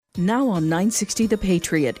Now on 960 The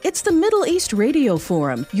Patriot, it's the Middle East Radio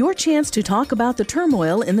Forum, your chance to talk about the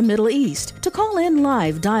turmoil in the Middle East. To call in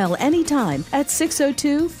live, dial anytime at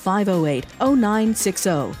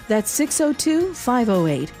 602-508-0960. That's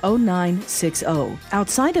 602-508-0960.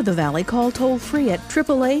 Outside of the Valley, call toll-free at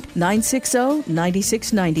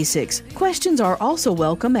 888-960-9696. Questions are also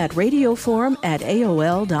welcome at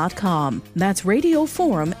radioforum@aol.com. That's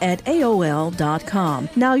radioforum@aol.com.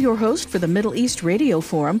 Now your host for the Middle East Radio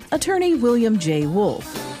Forum, Attorney William J.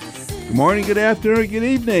 Wolf. Good morning, good afternoon, good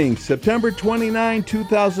evening. September 29,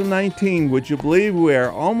 2019. Would you believe we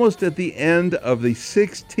are almost at the end of the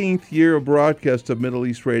 16th year of broadcast of Middle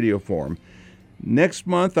East Radio Forum. Next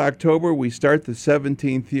month, October, we start the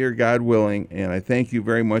 17th year, God willing, and I thank you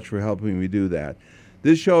very much for helping me do that.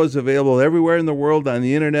 This show is available everywhere in the world on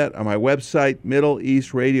the internet on my website,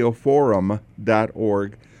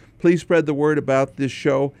 MiddleEastRadioForum.org. Please spread the word about this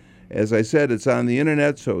show. As I said, it's on the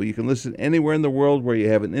internet, so you can listen anywhere in the world where you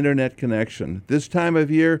have an internet connection. This time of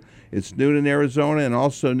year, it's noon in Arizona and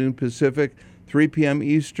also noon Pacific, 3 p.m.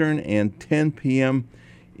 Eastern and 10 p.m.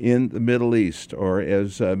 in the Middle East, or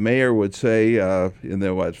as Mayer would say in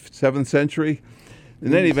the 7th century.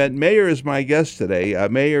 In any event, Mayer is my guest today.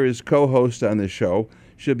 Mayer is co-host on this show.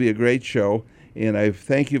 Should be a great show. And I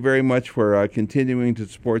thank you very much for continuing to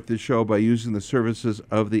support this show by using the services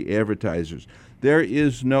of the advertisers. There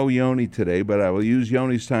is no Yoni today, but I will use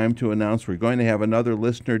Yoni's time to announce we're going to have another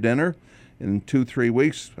listener dinner in 2-3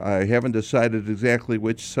 weeks. I haven't decided exactly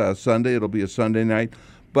which Sunday. It'll be a Sunday night.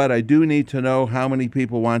 But I do need to know how many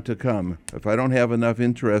people want to come. If I don't have enough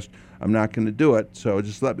interest, I'm not going to do it. So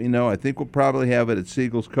just let me know. I think we'll probably have it at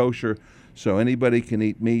Siegel's Kosher, so anybody can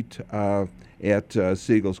eat meat at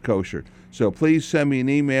Siegel's Kosher. So please send me an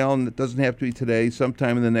email, and it doesn't have to be today,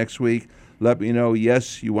 sometime in the next week. Let me know,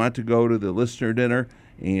 yes, you want to go to the listener dinner,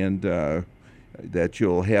 and that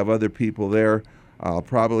you'll have other people there. I'll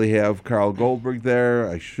probably have Carl Goldberg there.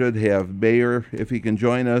 I should have Mayer, if he can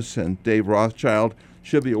join us, and Dave Rothschild.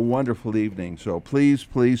 Should be a wonderful evening. So please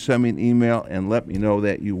send me an email and let me know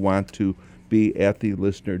that you want to be at the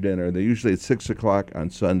listener dinner. They're usually at 6 o'clock on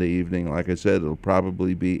Sunday evening. Like I said, it'll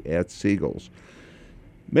probably be at Siegel's.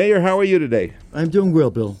 Mayor, how are you today? I'm doing well,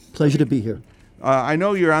 Bill. Pleasure to be here. I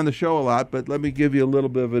know you're on the show a lot, but let me give you a little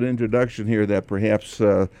bit of an introduction here that perhaps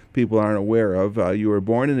people aren't aware of. You were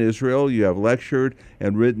born in Israel. You have lectured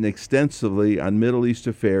and written extensively on Middle East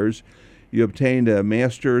affairs. You obtained a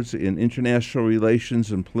master's in international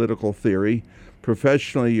relations and political theory.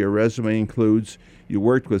 Professionally, your resume includes you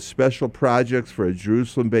worked with special projects for a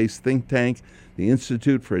Jerusalem-based think tank, the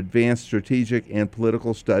Institute for Advanced Strategic and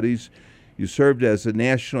Political Studies. You served as the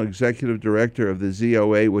National Executive Director of the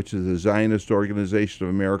ZOA, which is the Zionist Organization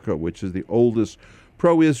of America, which is the oldest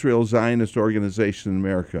pro-Israel Zionist organization in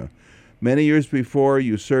America. Many years before,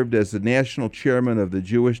 you served as the National Chairman of the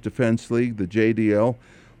Jewish Defense League, the JDL.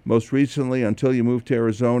 Most recently, until you moved to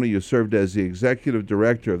Arizona, you served as the Executive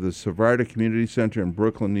Director of the Sephardic Community Center in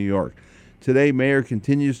Brooklyn, New York. Today, Mayer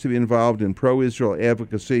continues to be involved in pro-Israel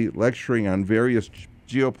advocacy, lecturing on various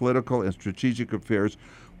geopolitical and strategic affairs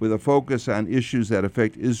with a focus on issues that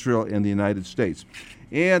affect Israel and the United States.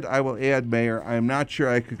 And I will add, Mayor, I am not sure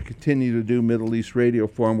I could continue to do Middle East Radio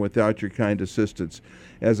Forum without your kind assistance.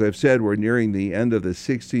 As I've said, we're nearing the end of the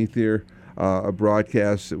 16th year of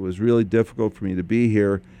broadcasts. It was really difficult for me to be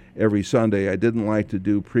here every Sunday. I didn't like to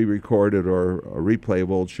do pre-recorded or a replay of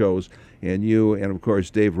old shows. And you and, of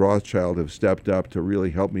course, Dave Rothschild have stepped up to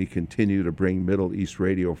really help me continue to bring Middle East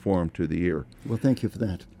Radio Forum to the ear. Well, thank you for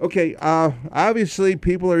that. Okay, obviously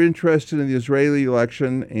people are interested in the Israeli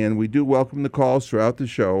election, and we do welcome the calls throughout the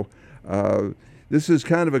show. This is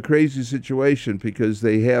kind of a crazy situation because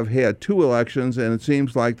they have had 2 elections, and it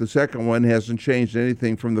seems like the second one hasn't changed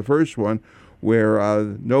anything from the first one, where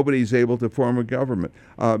nobody's able to form a government.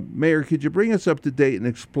 Mayor, could you bring us up to date and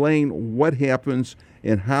explain what happens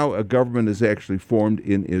and how a government is actually formed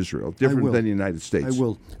in Israel, different than the United States? I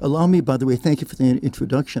will. Allow me, by the way, thank you for the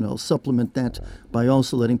introduction. I'll supplement that by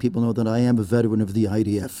also letting people know that I am a veteran of the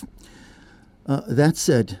IDF. That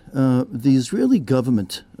said, the Israeli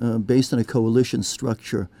government, based on a coalition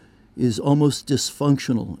structure, is almost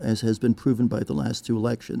dysfunctional, as has been proven by the last 2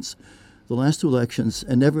 elections. The last 2 elections,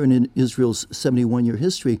 and never in Israel's 71-year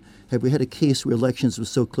history have we had a case where elections were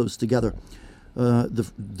so close together.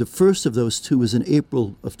 The first of those 2 was in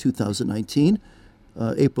April of 2019,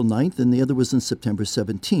 April 9th, and the other was on September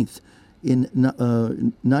 17th.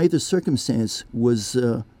 In neither circumstance was,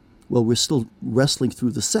 we're still wrestling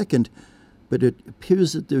through the second, but it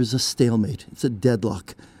appears that there's a stalemate. It's a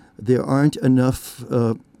deadlock. There aren't enough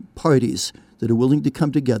parties that are willing to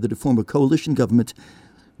come together to form a coalition government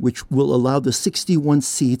which will allow the 61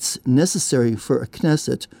 seats necessary for a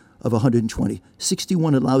Knesset of 120.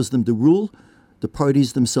 61 allows them to rule. The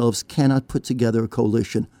parties themselves cannot put together a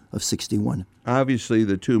coalition of 61. Obviously,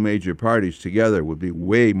 the two major parties together would be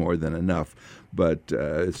way more than enough, but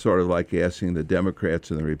it's sort of like asking the Democrats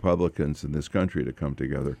and the Republicans in this country to come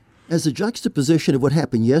together. As a juxtaposition of what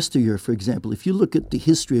happened yesteryear, for example, if you look at the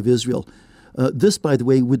history of Israel, this, by the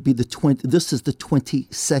way, would be this is the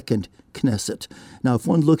 22nd Knesset. Now, if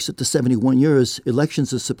one looks at the 71 years,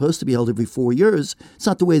 elections are supposed to be held every 4 years. It's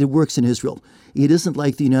not the way that works in Israel. It isn't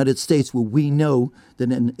like the United States, where we know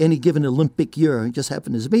that in any given Olympic year, it just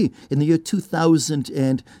happened to be, in the year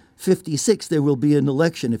 2056, there will be an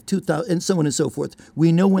election, and so on and so forth.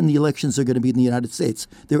 We know when the elections are going to be in the United States.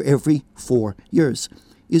 They're every 4 years.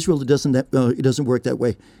 Israel, it doesn't work that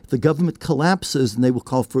way. If the government collapses, then they will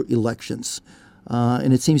call for elections.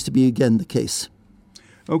 And it seems to be, again, the case.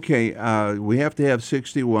 Okay, we have to have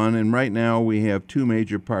 61, and right now we have two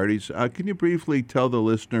major parties. Can you briefly tell the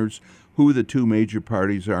listeners who the two major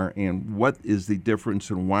parties are and what is the difference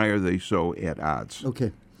and why are they so at odds?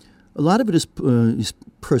 Okay. A lot of it is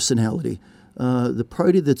personality. The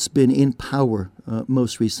party that's been in power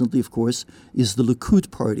most recently, of course, is the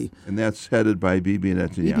Likud party. And that's headed by Bibi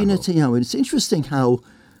Netanyahu. Bibi Netanyahu. And it's interesting how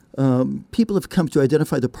people have come to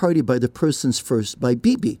identify the party by the persons first, by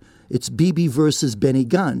Bibi. It's Bibi versus Benny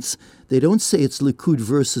Gantz. They don't say it's Likud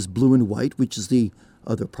versus Blue and White, which is the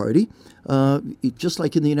other party. Just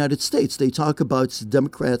like in the United States, they talk about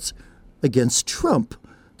Democrats against Trump.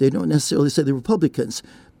 They don't necessarily say the Republicans.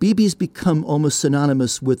 Bibi's become almost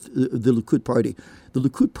synonymous with the Likud party. The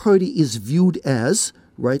Likud party is viewed as,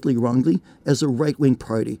 rightly, wrongly, as a right-wing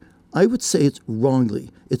party. I would say it's wrongly.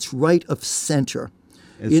 It's right of center.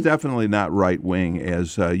 It's definitely not right-wing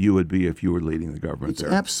as you would be if you were leading the government there.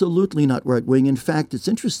 It's absolutely not right-wing. In fact, it's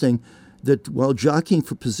interesting that while jockeying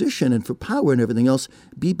for position and for power and everything else,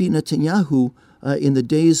 Bibi Netanyahu, in the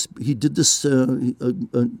days, he did this on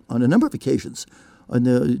a number of occasions, on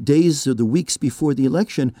the days or the weeks before the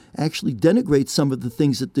election, actually denigrate some of the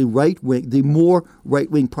things that the more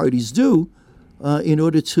right-wing parties do in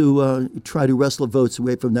order to try to wrestle votes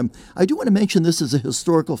away from them. I do want to mention this as a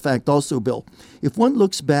historical fact also, Bill. If one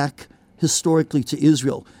looks back historically to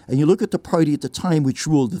Israel, and you look at the party at the time which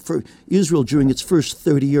ruled Israel during its first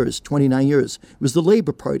 30 years, 29 years, it was the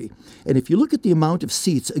Labor Party. And if you look at the amount of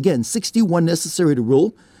seats, again, 61 necessary to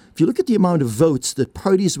rule, if you look at the amount of votes that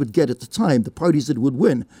parties would get at the time, the parties that would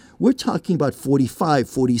win, we're talking about 45,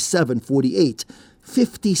 47, 48,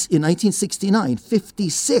 50 in 1969,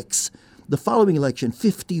 56. The following election,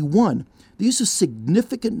 51. These are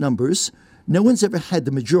significant numbers. No one's ever had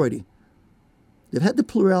the majority. They've had the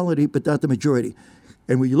plurality, but not the majority.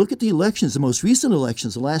 And when you look at the elections, the most recent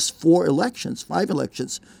elections, the last 5 elections,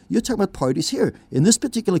 you're talking about parties here. In this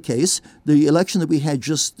particular case, the election that we had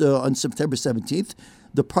just on September 17th,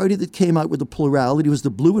 the party that came out with the plurality was the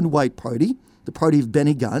Blue and White Party, the party of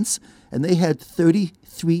Benny Gantz, and they had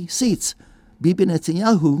 33 seats. Bibi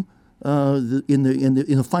Netanyahu, in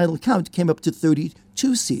the final count, came up to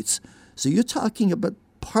 32 seats. So you're talking about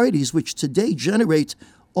parties which today generate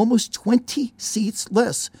almost 20 seats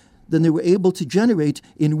less than they were able to generate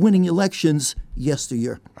in winning elections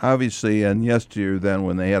yesteryear. Obviously, and yesteryear then,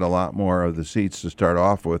 when they had a lot more of the seats to start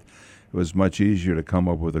off with, it was much easier to come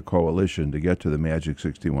up with a coalition to get to the magic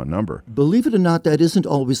 61 number. Believe it or not, that isn't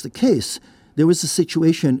always the case. There was a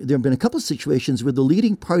situation, there have been a couple of situations where the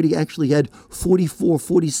leading party actually had 44,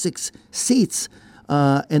 46 seats,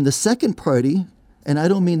 and the second party, and I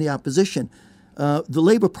don't mean the opposition, the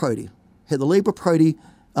Labor Party,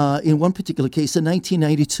 in one particular case in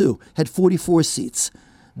 1992, had 44 seats.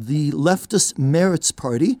 The leftist Meretz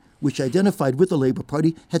Party, which identified with the Labor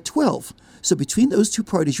Party, had 12. So between those two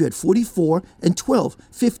parties, you had 44 and 12,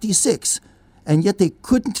 56. And yet they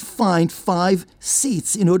couldn't find 5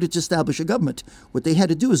 seats in order to establish a government. What they had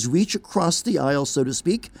to do is reach across the aisle, so to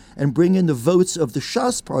speak, and bring in the votes of the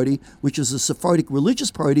Shas party, which is a Sephardic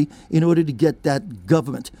religious party, in order to get that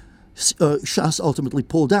government. Shas ultimately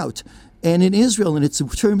pulled out. And in Israel, and it's a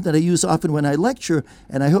term that I use often when I lecture,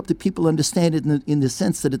 and I hope that people understand it in the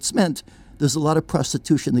sense that it's meant, there's a lot of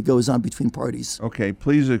prostitution that goes on between parties. Okay,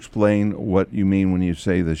 please explain what you mean when you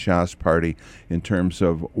say the Shas party in terms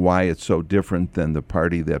of why it's so different than the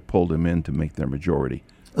party that pulled them in to make their majority.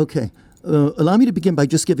 Okay. Allow me to begin by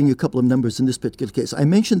just giving you a couple of numbers in this particular case. I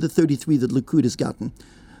mentioned the 33 that Likud has gotten,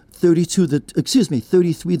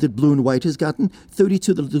 33 that Blue and White has gotten,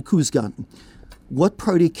 32 that Likud has gotten. What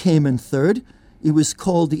party came in third? It was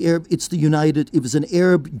called it was an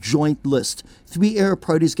Arab joint list. 3 Arab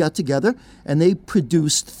parties got together and they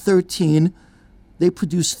produced 13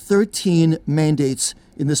 mandates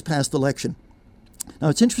in this past election. Now,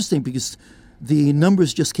 it's interesting because the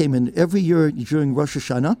numbers just came in every year during Rosh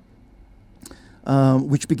Hashanah,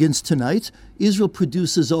 which begins tonight. Israel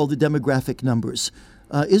produces all the demographic numbers.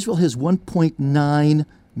 Israel has 1.9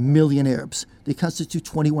 million Arabs. They constitute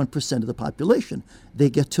 21% of the population. They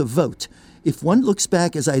get to vote. If one looks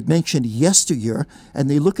back, as I had mentioned yesteryear, and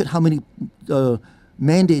they look at how many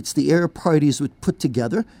mandates the Arab parties would put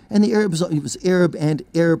together, and the Arabs, it was Arab and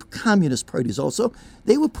Arab communist parties also,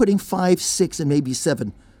 they were putting 5, 6, and maybe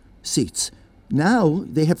 7 seats. Now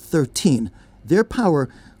they have 13. Their power,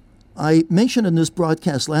 I mentioned in this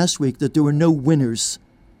broadcast last week that there were no winners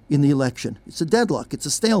in the election. It's a deadlock. It's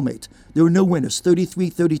a stalemate. There were no winners. 33,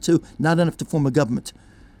 32, not enough to form a government.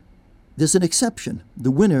 There's an exception. The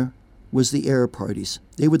winner was the Arab parties.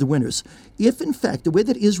 They were the winners. If, in fact, the way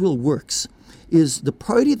that Israel works is the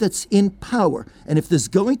party that's in power, and if there's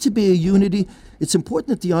going to be a unity, it's important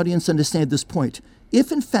that the audience understand this point.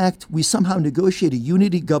 If, in fact, we somehow negotiate a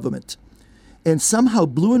unity government, and somehow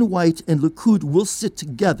Blue and White and Likud will sit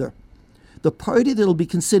together, the party that will be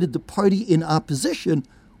considered the party in opposition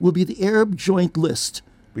will be the Arab Joint List.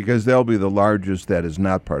 Because they'll be the largest that is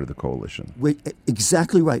not part of the coalition.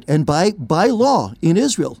 Exactly right. And by law in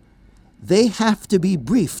Israel, they have to be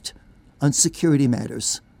briefed on security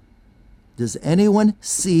matters. Does anyone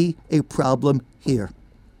see a problem here?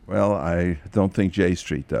 Well, I don't think J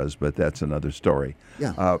Street does, but that's another story.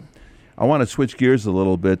 Yeah. I want to switch gears a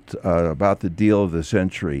little bit about the deal of the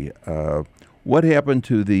century. What happened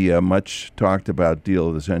to the much talked about deal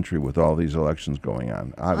of the century with all these elections going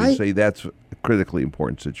on? Obviously, that's a critically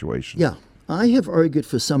important situation. Yeah. I have argued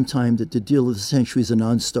for some time that the deal of the century is a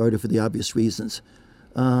non-starter for the obvious reasons,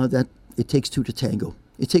 that it takes two to tango.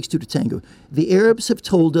 It takes two to tango. The Arabs have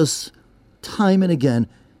told us time and again,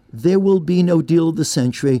 there will be no deal of the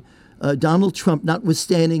century. Donald Trump,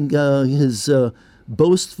 notwithstanding his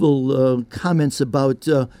boastful comments about,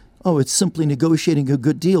 it's simply negotiating a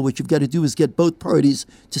good deal. What you've got to do is get both parties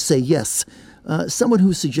to say yes. Someone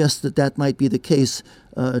who suggests that that might be the case,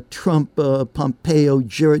 Trump, Pompeo,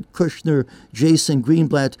 Jared Kushner, Jason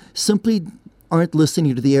Greenblatt, simply aren't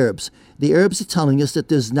listening to the Arabs. The Arabs are telling us that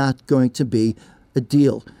there's not going to be a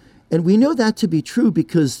deal. And we know that to be true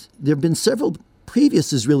because there have been several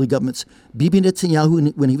previous Israeli governments, Bibi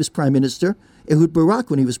Netanyahu when he was prime minister, Ehud Barak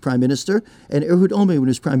when he was prime minister, and Ehud Olmert when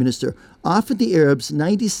he was prime minister, offered the Arabs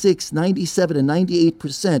 96, 97, and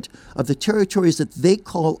 98% of the territories that they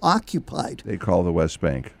call occupied. They call the West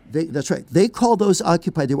Bank. That's right. They call those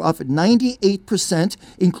occupied. They were offered 98%,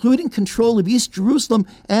 including control of East Jerusalem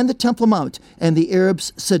and the Temple Mount. And the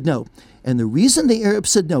Arabs said no. And the reason the Arabs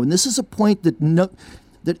said no, and this is a point that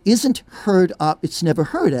isn't heard, it's never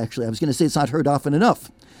heard, actually. I was going to say it's not heard often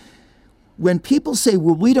enough. When people say,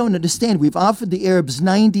 well, we don't understand, we've offered the Arabs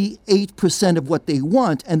 98% of what they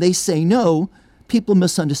want, and they say no, people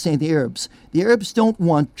misunderstand the Arabs. The Arabs don't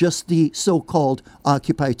want just the so-called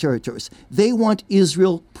occupied territories. They want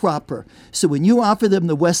Israel proper. So when you offer them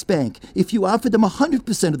the West Bank, if you offer them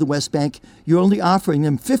 100% of the West Bank, you're only offering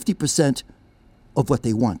them 50% of what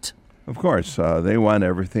they want. Of course, they want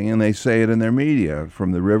everything, and they say it in their media,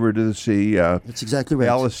 from the river to the sea. That's exactly right.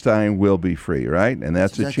 Palestine will be free, right? And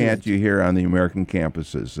that's exactly a chant right. you hear on the American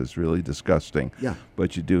campuses. It's really disgusting, yeah.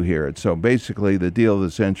 But you do hear it. So basically, the deal of the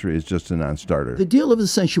century is just a non-starter. The deal of the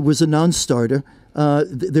century was a non-starter.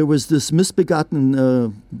 There was this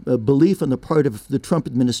misbegotten belief on the part of the Trump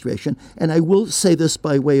administration, and I will say this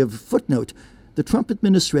by way of footnote. The Trump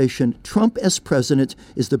administration, Trump as president,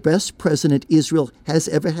 is the best president Israel has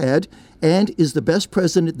ever had and is the best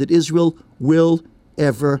president that Israel will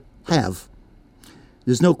ever have.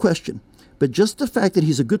 There's no question. But just the fact that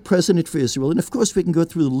he's a good president for Israel, and of course we can go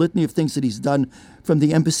through the litany of things that he's done, from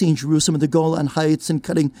the embassy in Jerusalem and the Golan Heights, and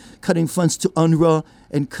cutting funds to UNRWA,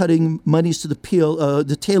 and cutting monies to the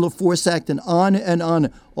Taylor Force Act, and on and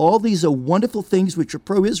on. All these are wonderful things which are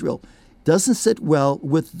pro-Israel. Doesn't sit well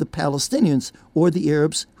with the Palestinians or the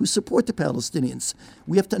Arabs who support the Palestinians.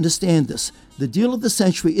 We have to understand this. The deal of the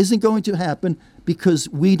century isn't going to happen because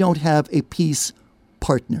we don't have a peace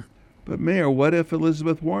partner. But Mayor, what if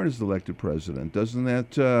Elizabeth Warren is elected president? Doesn't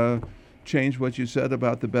that change what you said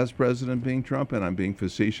about the best president being Trump? And I'm being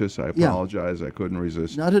facetious. I apologize. Yeah. I couldn't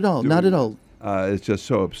resist. Not at all. Not at all. It's just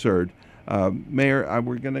so absurd. Mayor,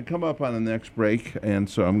 we're going to come up on the next break, and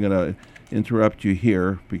so I'm going to interrupt you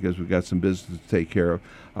here because we've got some business to take care of.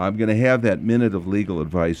 I'm going to have that minute of legal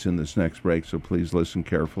advice in this next break, so please listen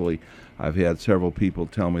carefully. I've had several people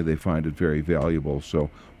tell me they find it very valuable, so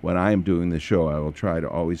when I am doing the show, I will try to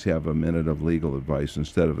always have a minute of legal advice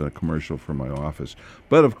instead of a commercial from my office.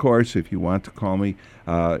 But, of course, if you want to call me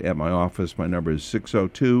at my office, my number is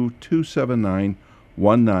 602-279-1230.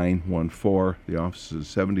 1914. The office is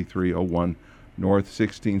 7301 North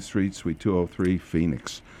 16th Street, Suite 203,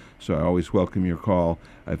 Phoenix. So I always welcome your call.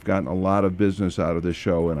 I've gotten a lot of business out of this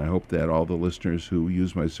show, and I hope that all the listeners who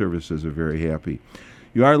use my services are very happy.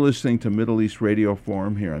 You are listening to Middle East Radio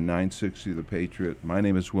Forum here on 960 The Patriot. My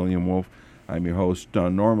name is William Wolf. I'm your host,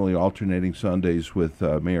 normally alternating Sundays with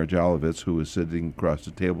Mayor Jolovitz, who is sitting across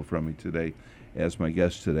the table from me today as my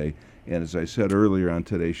guest today. And as I said earlier on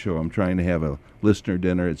today's show, I'm trying to have a listener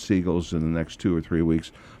dinner at Siegel's in the next 2 or 3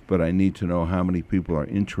 weeks, but I need to know how many people are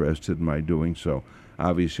interested in my doing so.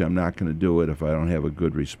 Obviously, I'm not going to do it if I don't have a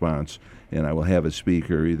good response, and I will have a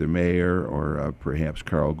speaker, either Mayor or perhaps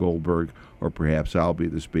Carl Goldberg, or perhaps I'll be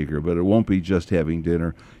the speaker, but it won't be just having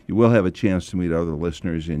dinner. You will have a chance to meet other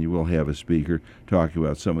listeners, and you will have a speaker talking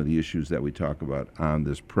about some of the issues that we talk about on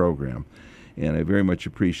this program. And I very much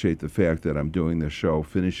appreciate the fact that I'm doing this show,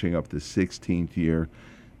 finishing up the 16th year.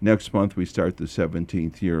 Next month, we start the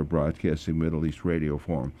 17th year of broadcasting Middle East Radio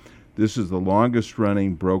Forum. This is the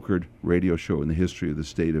longest-running brokered radio show in the history of the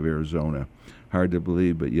state of Arizona. Hard to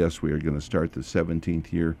believe, but yes, we are going to start the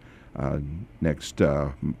 17th year next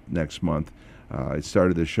month. I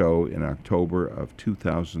started the show in October of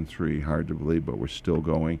 2003. Hard to believe, but we're still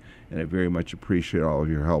going, and I very much appreciate all of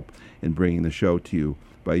your help in bringing the show to you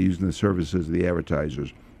by using the services of the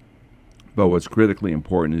advertisers. But what's critically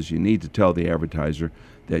important is you need to tell the advertiser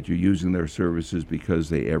that you're using their services because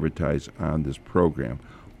they advertise on this program.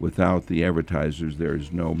 Without the advertisers, there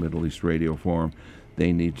is no Middle East Radio Forum.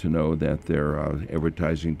 They need to know that their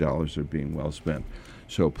advertising dollars are being well spent.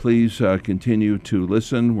 So please continue to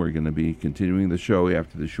listen. We're going to be continuing the show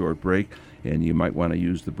after the short break, and you might want to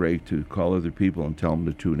use the break to call other people and tell them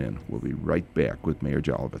to tune in. We'll be right back with Mayor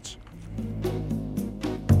Jolovitz.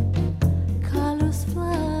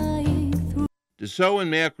 Dassault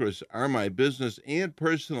and Macros are my business and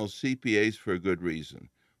personal CPAs for a good reason.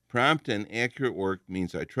 Prompt and accurate work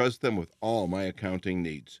means I trust them with all my accounting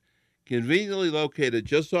needs. Conveniently located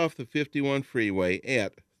just off the 51 freeway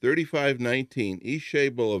at 3519 East Shea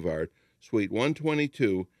Boulevard, Suite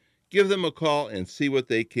 122, give them a call and see what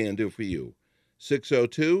they can do for you.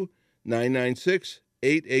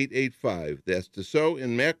 602-996-8885. That's Dassault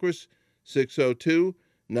and Macros,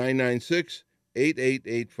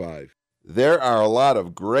 602-996-8885. There are a lot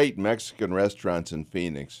of great Mexican restaurants in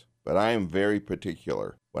Phoenix, but I am very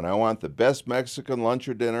particular. When I want the best Mexican lunch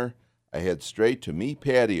or dinner, I head straight to Mi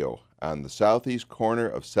Patio on the southeast corner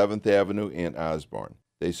of 7th Avenue and Osborne.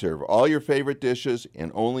 They serve all your favorite dishes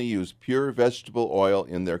and only use pure vegetable oil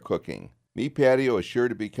in their cooking. Mi Patio is sure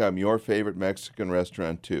to become your favorite Mexican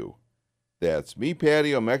restaurant, too. That's Mi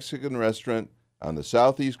Patio Mexican Restaurant on the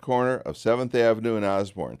southeast corner of 7th Avenue and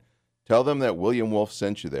Osborne. Tell them that William Wolf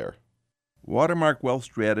sent you there. Watermark Wealth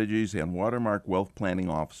Strategies and Watermark Wealth Planning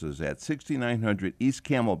Offices at 6900 East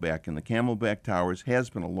Camelback in the Camelback Towers has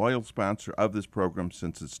been a loyal sponsor of this program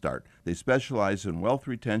since its start. They specialize in wealth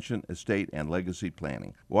retention, estate, and legacy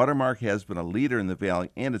planning. Watermark has been a leader in the Valley,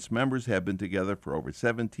 and its members have been together for over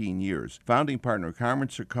 17 years. Founding partner Carmen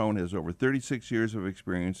Cercone has over 36 years of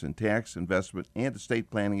experience in tax, investment, and estate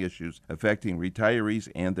planning issues affecting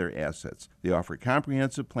retirees and their assets. They offer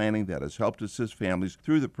comprehensive planning that has helped assist families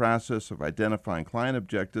through the process of identifying client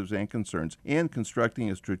objectives and concerns and constructing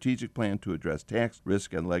a strategic plan to address tax,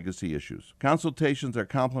 risk, and legacy issues. Consultations are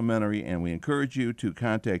complimentary, and we encourage you to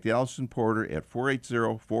contact Allison Porter at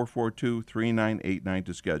 480-442-3989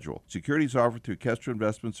 to schedule. Securities offered through Kestra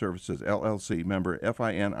Investment Services, LLC, member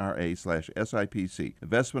FINRA/SIPC.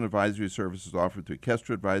 Investment advisory services offered through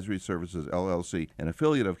Kestra Advisory Services, LLC, an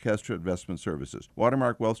affiliate of Kestra Investment Services.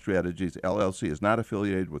 Watermark Wealth Strategies, LLC is not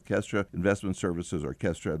affiliated with Kestra Investment Services or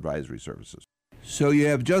Kestra Advisory Services. So you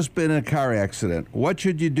have just been in a car accident. What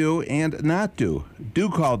should you do and not do? Do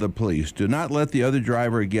call the police. Do not let the other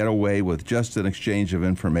driver get away with just an exchange of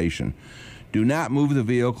information. Do not move the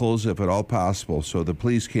vehicles if at all possible so the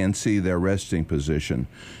police can see their resting position.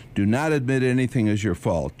 Do not admit anything is your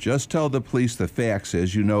fault. Just tell the police the facts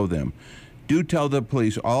as you know them. Do tell the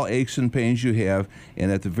police all aches and pains you have,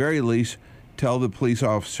 and at the very least, tell the police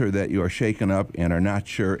officer that you are shaken up and are not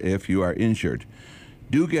sure if you are injured.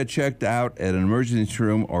 Do get checked out at an emergency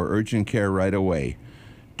room or urgent care right away.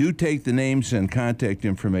 Do take the names and contact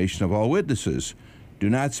information of all witnesses. Do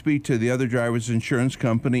not speak to the other driver's insurance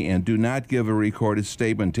company, and do not give a recorded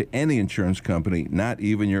statement to any insurance company, not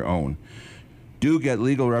even your own. Do get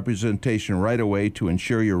legal representation right away to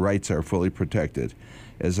ensure your rights are fully protected.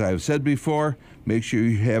 As I've said before, make sure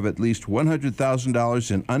you have at least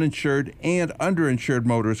 $100,000 in uninsured and underinsured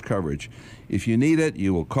motorist coverage. If you need it,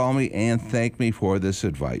 you will call me and thank me for this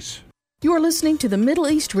advice. You're listening to the Middle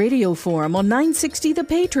East Radio Forum on 960 The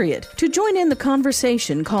Patriot. To join in the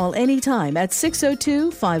conversation, call anytime at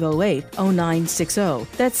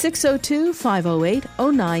 602-508-0960. That's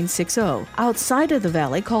 602-508-0960. Outside of the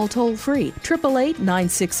Valley, call toll-free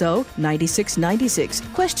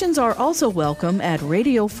 888-960-9696. Questions are also welcome at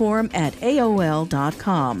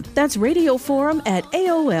radioforum@aol.com. That's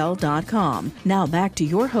radioforum@aol.com. Now back to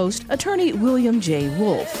your host, Attorney William J.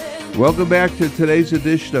 Wolf. Welcome back to today's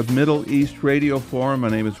edition of Middle East Radio Forum. My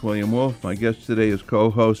name is William Wolf. My guest today is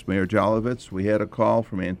co-host Mayor Jolovitz. We had a call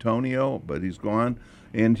from Antonio, but he's gone.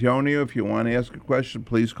 Antonio, if you want to ask a question,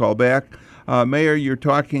 please call back. Mayor, you're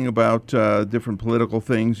talking about different political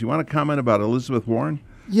things. You want to comment about Elizabeth Warren?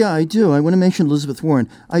 Yeah, I do. I want to mention Elizabeth Warren.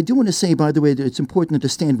 I do want to say, by the way, that it's important to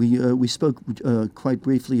understand, we spoke quite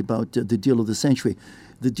briefly about the deal of the century.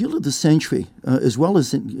 The deal of the century, as well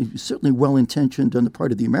as certainly well-intentioned on the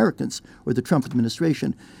part of the Americans or the Trump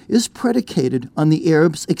administration, is predicated on the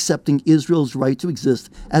Arabs accepting Israel's right to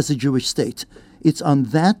exist as a Jewish state. It's on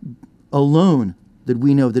that alone that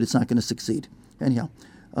we know that it's not going to succeed. Anyhow,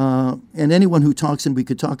 and anyone who talks, and we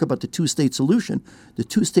could talk about the two-state solution, the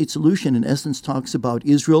two-state solution in essence talks about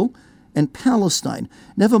Israel and Palestine.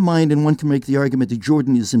 Never mind, and one can make the argument that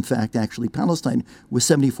Jordan is in fact actually Palestine, with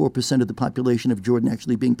 74% of the population of Jordan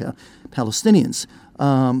actually being Palestinians.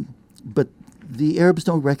 But the Arabs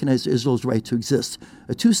don't recognize Israel's right to exist.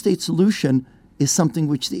 A two-state solution is something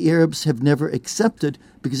which the Arabs have never accepted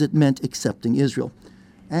because it meant accepting Israel.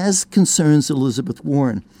 As concerns Elizabeth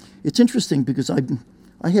Warren, it's interesting because I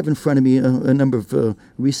have in front of me a number of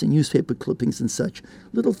recent newspaper clippings and such,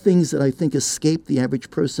 little things that I think escape the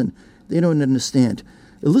average person. They don't understand.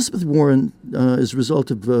 Elizabeth Warren, as a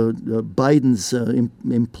result of Biden's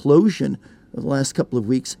implosion of the last couple of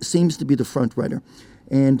weeks, seems to be the front runner.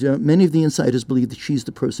 And many of the insiders believe that she's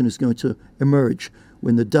the person who's going to emerge.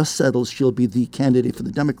 When the dust settles, she'll be the candidate for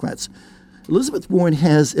the Democrats. Elizabeth Warren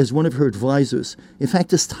has as one of her advisors, in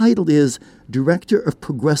fact, his title is Director of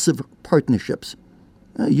Progressive Partnerships.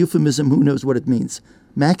 Euphemism, who knows what it means.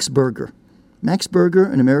 Max Berger. Max Berger,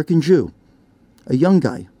 an American Jew, a young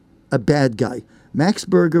guy, a bad guy. Max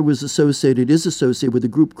Berger is associated with a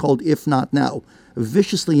group called If Not Now, a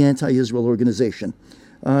viciously anti-Israel organization.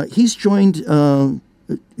 He's joined the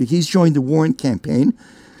Warren campaign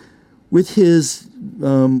with his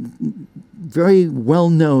very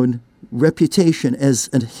well-known reputation as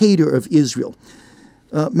a hater of Israel.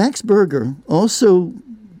 Max Berger also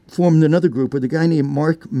formed another group with a guy named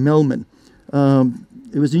Mark Mellman.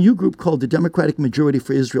 It was a new group called the Democratic Majority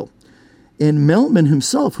for Israel. And Mellman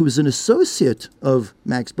himself, who was an associate of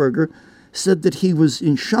Max Berger, said that he was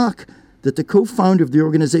in shock that the co-founder of the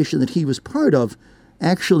organization that he was part of,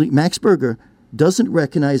 actually, Max Berger, doesn't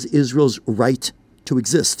recognize Israel's right to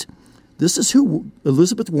exist. This is who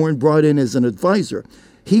Elizabeth Warren brought in as an advisor.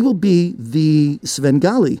 He will be the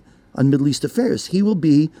Svengali on Middle East affairs. He will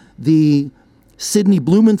be the Sidney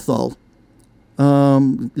Blumenthal,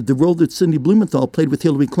 the role that Sidney Blumenthal played with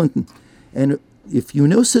Hillary Clinton. And if you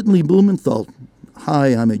know Sidney Blumenthal, hi,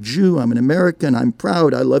 I'm a Jew, I'm an American, I'm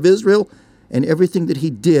proud, I love Israel, and everything that he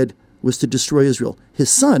did was to destroy Israel. His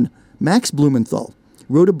son, Max Blumenthal,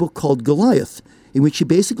 wrote a book called Goliath, in which he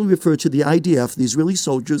basically referred to the IDF, the Israeli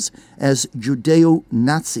soldiers, as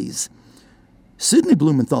Judeo-Nazis. Sidney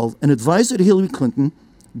Blumenthal, an advisor to Hillary Clinton,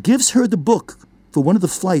 gives her the book for one of the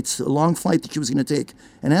flights, a long flight that she was going to take,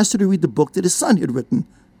 and asked her to read the book that his son had written,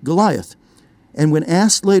 Goliath. And when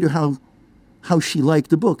asked later how she liked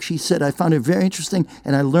the book, she said, I found it very interesting,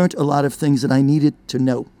 and I learned a lot of things that I needed to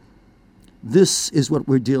know. This is what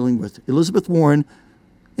we're dealing with. Elizabeth Warren,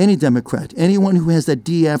 any Democrat, anyone who has that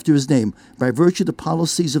D after his name, by virtue of the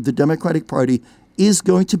policies of the Democratic Party, is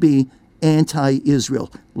going to be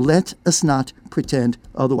anti-Israel. Let us not pretend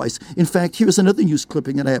otherwise. In fact, here's another news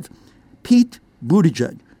clipping that I have. Pete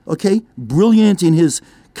Buttigieg, okay, brilliant in his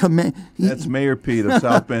command. That's Mayor Pete of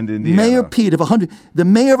South Bend, Indiana. Mayor Pete the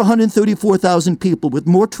mayor of 134,000 people with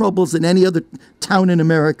more troubles than any other town in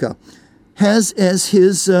America, has as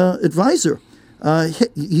his advisor.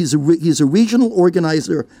 He's a regional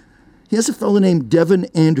organizer. He has a fellow named Devin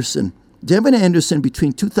Anderson. Devin Anderson,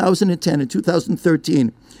 between 2010 and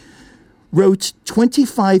 2013, wrote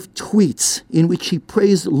 25 tweets in which he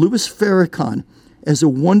praised Louis Farrakhan as a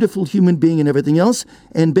wonderful human being and everything else,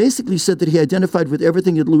 and basically said that he identified with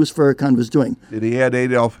everything that Louis Farrakhan was doing. Did he add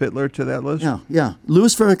Adolf Hitler to that list? Yeah.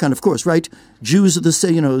 Louis Farrakhan, of course, right? Jews are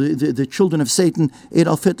the children of Satan.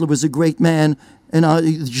 Adolf Hitler was a great man, and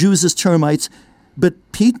Jews as termites. But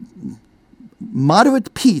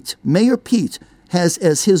Moderate Pete, Mayor Pete, has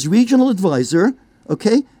as his regional advisor,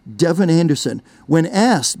 okay, Devin Anderson. When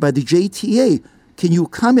asked by the JTA, Can you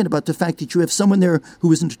comment about the fact that you have someone there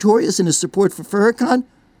who is notorious in his support for Farrakhan?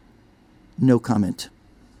 No comment.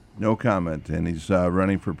 No comment, and he's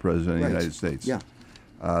running for president of the United States. Yeah.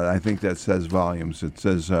 I think that says volumes. It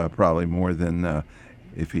says probably more than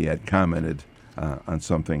if he had commented on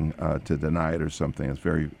something to deny it or something. It's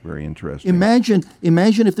very, very interesting. Imagine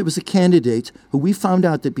if there was a candidate who we found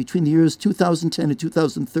out that between the years 2010 and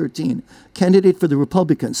 2013, candidate for the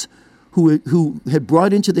Republicans, who had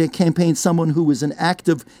brought into their campaign someone who was an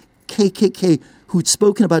active KKK, who'd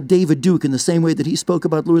spoken about David Duke in the same way that he spoke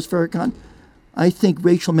about Louis Farrakhan. I think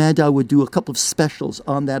Rachel Maddow would do a couple of specials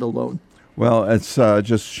on that alone. Well, it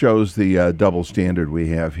just shows the double standard we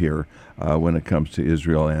have here when it comes to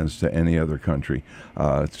Israel and to any other country.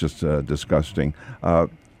 It's just disgusting.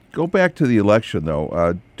 Go back to the election,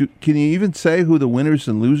 though. Can you even say who the winners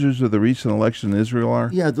and losers of the recent election in Israel are?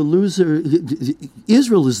 Yeah,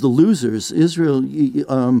 Israel is the losers. Israel,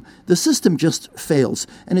 the system just fails.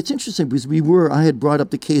 And it's interesting because I had brought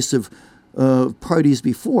up the case of parties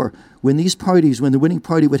before. When the winning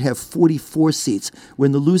party would have 44 seats,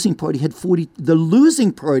 when the losing party had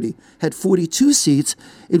 42 seats,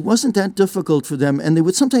 it wasn't that difficult for them, and they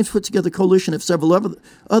would sometimes put together a coalition of several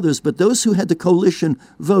others, but those who had the coalition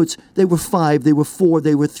votes, they were 5, they were 4,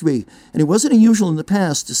 they were 3. And it wasn't unusual in the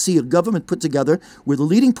past to see a government put together where the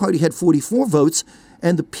leading party had 44 votes,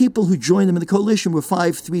 and the people who joined them in the coalition were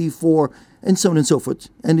 5, 3, 4, and so on and so forth.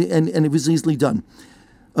 And it was easily done.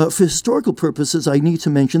 For historical purposes, I need to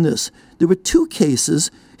mention this. There were 2 cases.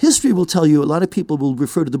 History will tell you, a lot of people will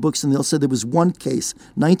refer to the books and they'll say there was one case,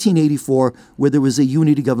 1984, where there was a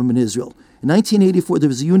unity government in Israel. In 1984, there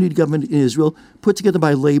was a unity government in Israel put together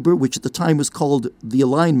by Labor, which at the time was called the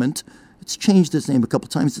Alignment. It's changed its name a couple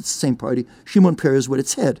times. It's the same party. Shimon Peres was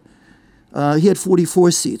its head. He had 44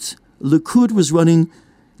 seats. Likud was running.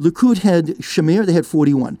 Likud had Shamir. They had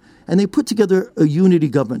 41. And they put together a unity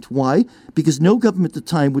government. Why? Because no government at the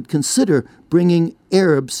time would consider bringing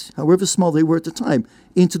Arabs, however small they were at the time,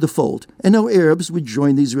 into the fold. And no Arabs would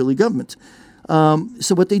join the Israeli government.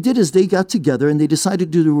 So what they did is they got together and they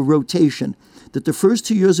decided to do a rotation, that the first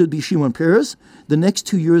 2 years would be Shimon Peres, the next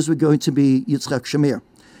 2 years were going to be Yitzhak Shamir.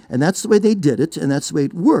 And that's the way they did it, and that's the way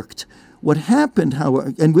it worked. What happened,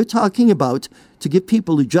 however, and we're talking about, to give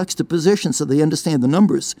people a juxtaposition so they understand the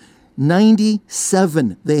numbers,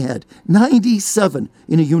 97 they had, 97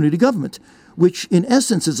 in a unity government, which in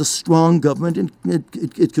essence is a strong government and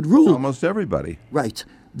it could rule. Almost everybody. Right.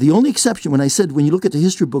 The only exception, when you look at the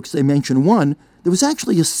history books, they mention one, there was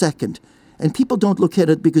actually a second. And people don't look at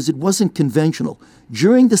it because it wasn't conventional.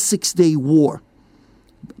 During the 6-Day War,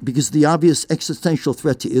 because of the obvious existential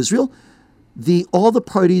threat to Israel, all the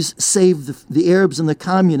parties, save the Arabs and the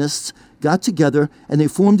communists, got together and they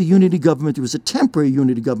formed a unity government. It was a temporary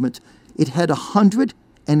unity government. It had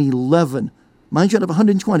 111. Mind you, out of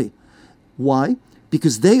 120. Why?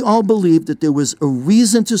 Because they all believed that there was a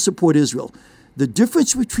reason to support Israel. The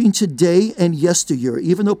difference between today and yesteryear,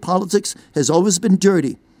 even though politics has always been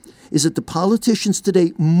dirty, is that the politicians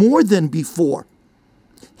today, more than before,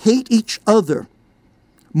 hate each other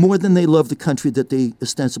more than they love the country that they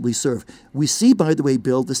ostensibly serve. We see, by the way,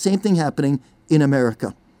 Bill, the same thing happening in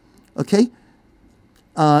America. Okay?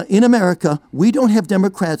 In America, we don't have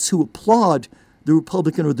Democrats who applaud the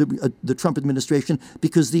Republican or the Trump administration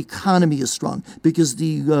because the economy is strong, because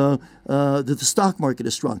the stock market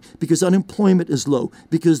is strong, because unemployment is low,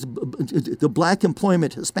 because the black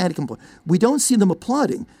employment, Hispanic employment. We don't see them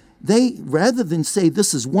applauding. They, rather than say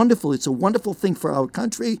this is wonderful, it's a wonderful thing for our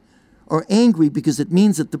country, are angry because it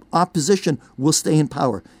means that the opposition will stay in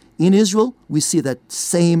power. In Israel, we see that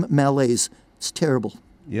same malaise. It's terrible.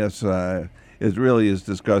 Yes, it really is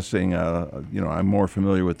disgusting. I'm more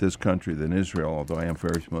familiar with this country than Israel, although I am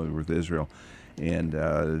very familiar with Israel. And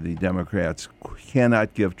the Democrats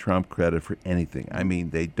cannot give Trump credit for anything. I mean,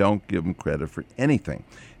 they don't give him credit for anything.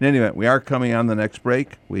 In any event, we are coming on the next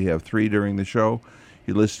break. We have 3 during the show.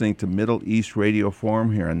 You're listening to Middle East Radio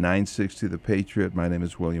Forum here on 960 The Patriot. My name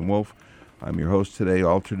is William Wolf. I'm your host today,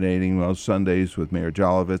 alternating most Sundays with Mayor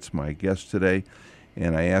Jolovitz, my guest today.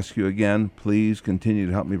 And I ask you again, please continue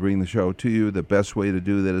to help me bring the show to you. The best way to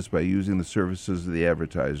do that is by using the services of the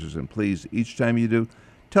advertisers. And please, each time you do,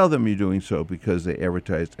 tell them you're doing so because they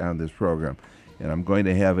advertised on this program. And I'm going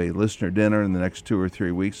to have a listener dinner in the next 2 or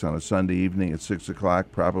 3 weeks on a Sunday evening at 6 o'clock,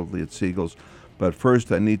 probably at Siegel's. But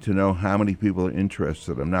first, I need to know how many people are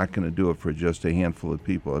interested. I'm not going to do it for just a handful of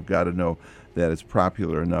people. I've got to know that it's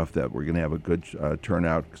popular enough that we're going to have a good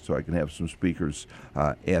turnout so I can have some speakers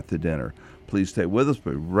at the dinner. Please stay with us.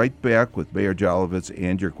 We'll be right back with Mayor Jolovitz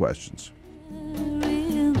and your questions.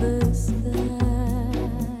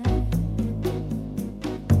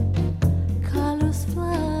 Carlos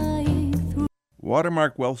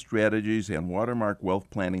Watermark Wealth Strategies and Watermark Wealth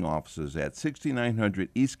Planning offices at 6900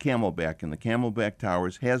 East Camelback in the Camelback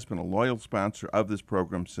Towers has been a loyal sponsor of this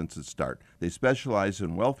program since its start. They specialize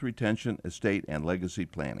in wealth retention, estate, and legacy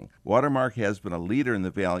planning. Watermark has been a leader in the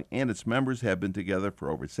Valley, and its members have been together for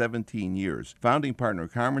over 17 years. Founding partner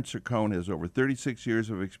Carmen Cercone has over 36 years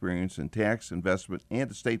of experience in tax, investment, and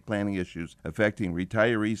estate planning issues affecting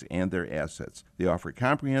retirees and their assets. They offer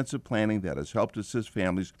comprehensive planning that has helped assist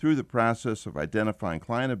families through the process of identifying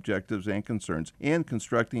client objectives and concerns and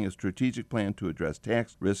constructing a strategic plan to address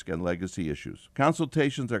tax, risk, and legacy issues.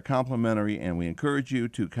 Consultations are complimentary, and we encourage you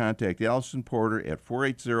to contact Allison Porter at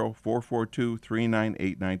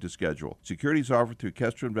 480-442-3989 to schedule. Securities offered through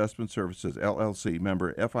Kestra Investment Services, LLC,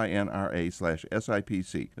 member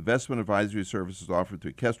FINRA/SIPC. Investment advisory services offered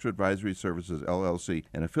through Kestra Advisory Services, LLC,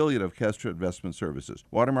 an affiliate of Kestra Investment Services.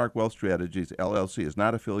 Watermark Wealth Strategies, LLC is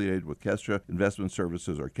not affiliated with Kestra Investment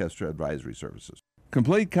Services or Kestra Advisory Services.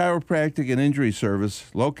 Complete Chiropractic and Injury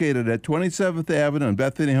Service, located at 27th Avenue and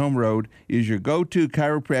Bethany Home Road, is your go-to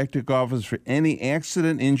chiropractic office for any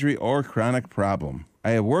accident, injury, or chronic problem.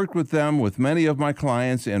 I have worked with them with many of my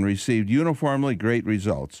clients and received uniformly great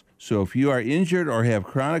results. So if you are injured or have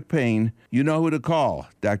chronic pain, you know who to call.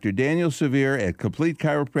 Dr. Daniel Severe at Complete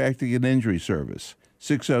Chiropractic and Injury Service,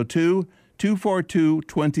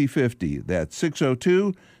 602-242-2050. That's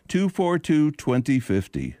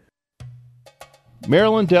 602-242-2050.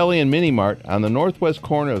 Maryland Deli and Mini Mart on the northwest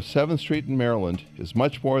corner of 7th Street in Maryland is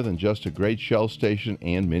much more than just a great Shell station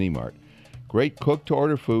and Mini Mart. Great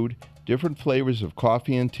cook-to-order food, different flavors of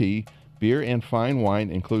coffee and tea, beer and fine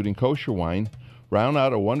wine, including kosher wine, round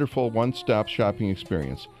out a wonderful one-stop shopping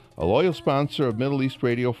experience. A loyal sponsor of Middle East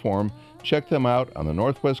Radio Forum, check them out on the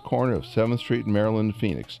northwest corner of 7th Street in Maryland and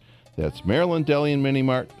Phoenix. That's Maryland Deli and Mini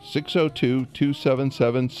Mart,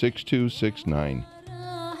 602-277-6269.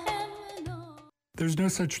 There's no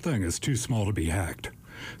such thing as too small to be hacked.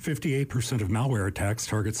 58% of malware attacks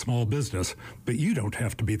target small business, but you don't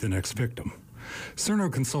have to be the next victim.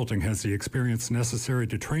 Cerno Consulting has the experience necessary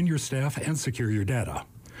to train your staff and secure your data.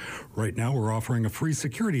 Right now, we're offering a free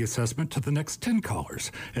security assessment to the next 10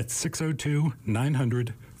 callers at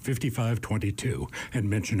 602-900-5522 and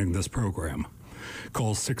mentioning this program.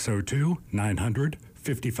 Call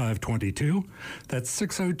 602-900-5522. That's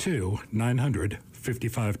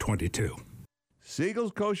 602-900-5522.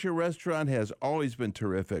 Siegel's Kosher Restaurant has always been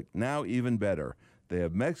terrific, now even better. They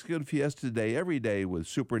have Mexican Fiesta Day every day with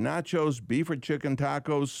super nachos, beef or chicken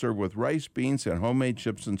tacos served with rice, beans, and homemade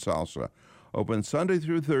chips and salsa. Open Sunday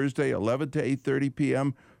through Thursday, 11 to 8:30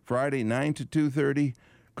 p.m., Friday, 9 to 2:30.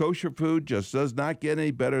 Kosher food just does not get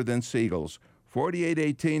any better than Siegel's.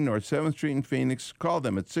 4818 North 7th Street in Phoenix. Call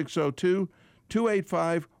them at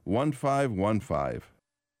 602-285-1515.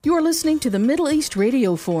 You're listening to the Middle East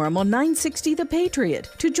Radio Forum on 960 The Patriot.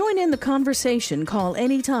 To join in the conversation, call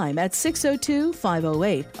anytime at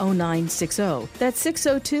 602-508-0960. That's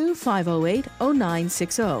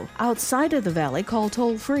 602-508-0960. Outside of the Valley, call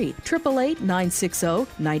toll-free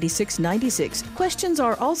 888-960-9696. Questions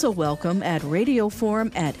are also welcome at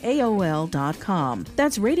radioforum@aol.com.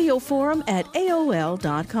 That's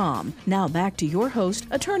radioforum@aol.com. Now back to your host,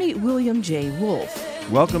 Attorney William J. Wolf.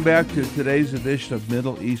 Welcome back to today's edition of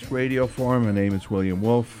Middle East Radio Forum. My name is William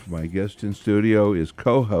Wolf. My guest in studio is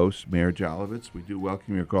co-host Mayor Jolovitz. We do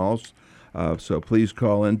welcome your calls, so please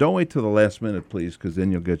call in. Don't wait till the last minute, please, because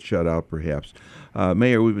then you'll get shut out perhaps.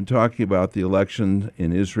 Mayor, we've been talking about the election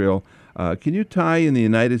in Israel. Can you tie in the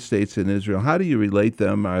United States and Israel? How do you relate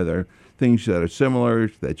them? Are there things that are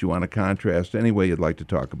similar that you want to contrast? Any way you'd like to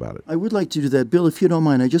talk about it? I would like to do that. Bill, if you don't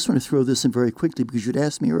mind, I just want to throw this in very quickly because you'd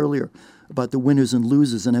asked me earlier about the winners and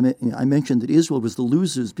losers, and I mentioned that Israel was the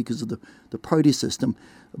losers because of the party system.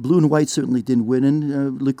 Blue and white certainly didn't win,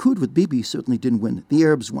 and Likud with Bibi certainly didn't win. The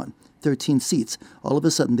Arabs won, 13 seats. All of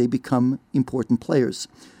a sudden, they become important players.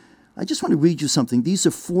 I just want to read you something. These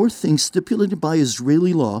are 4 things stipulated by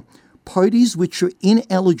Israeli law, parties which are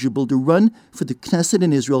ineligible to run for the Knesset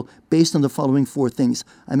in Israel based on the following 4 things.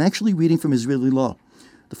 I'm actually reading from Israeli law.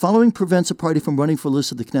 The following prevents a party from running for a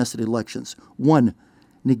list of the Knesset elections. 1,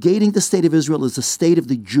 negating the state of Israel as a state of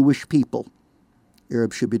the Jewish people.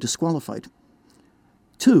 Arabs should be disqualified.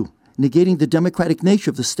 2, negating the democratic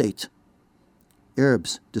nature of the state.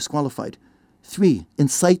 Arabs disqualified. 3,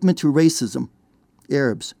 incitement to racism.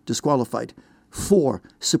 Arabs disqualified. 4,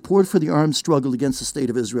 support for the armed struggle against the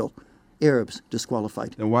state of Israel. Arabs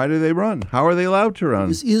disqualified. And why do they run? How are they allowed to run?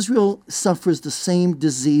 Because Israel suffers the same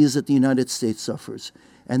disease that the United States suffers,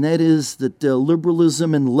 and that is that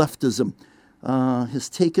liberalism and leftism has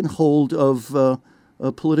taken hold of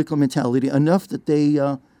political mentality enough that they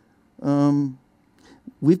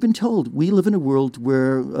we've been told we live in a world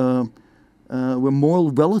where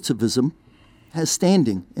moral relativism has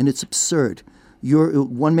standing, and it's absurd.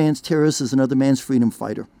 One man's terrorist is another man's freedom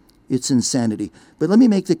fighter. It's insanity. But let me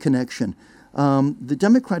make the connection. The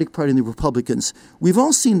Democratic Party and the Republicans, we've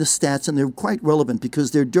all seen the stats, and they're quite relevant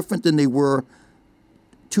because they're different than they were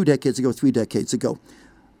 2 decades ago, 3 decades ago.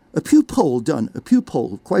 A Pew poll,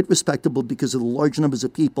 quite respectable because of the large numbers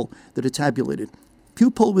of people that are tabulated.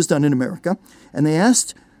 Pew poll was done in America, and they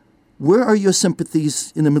asked, where are your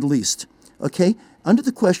sympathies in the Middle East? Okay, under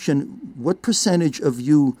the question, what percentage of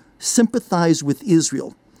you sympathize with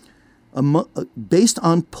Israel? Based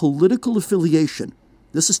on political affiliation,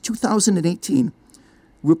 this is 2018,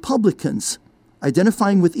 Republicans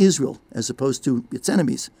identifying with Israel as opposed to its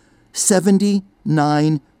enemies,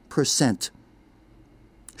 79%.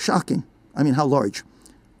 Shocking. I mean, how large?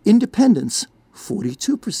 Independents,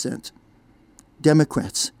 42%.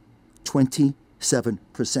 Democrats,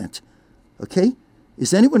 27%. Okay?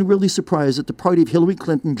 Is anyone really surprised that the party of Hillary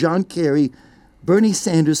Clinton, John Kerry, Bernie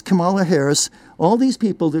Sanders, Kamala Harris, all these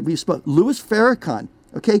people that we spoke, Louis Farrakhan,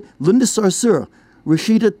 okay, Linda Sarsour,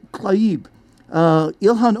 Rashida Tlaib,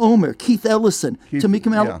 Ilhan Omar, Keith Ellison,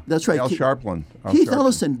 Tamika that's right. Al Sharpton. Keith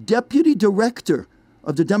Ellison, Deputy Director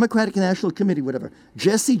of the Democratic National Committee, whatever.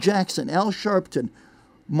 Jesse Jackson, Al Sharpton,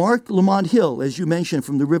 Mark Lamont Hill, as you mentioned,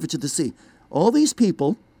 from the river to the sea. All these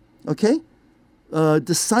people, okay,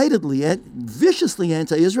 decidedly, viciously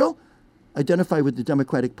anti-Israel, identify with the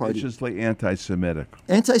Democratic Party. Viciously anti-Semitic.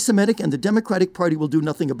 Anti-Semitic, and the Democratic Party will do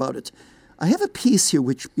nothing about it. I have a piece here,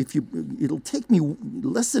 which it'll take me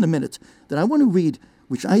less than a minute, that I want to read,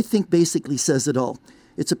 which I think basically says it all.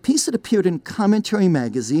 It's a piece that appeared in Commentary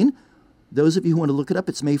Magazine. Those of you who want to look it up,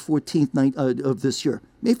 it's May 14th of this year.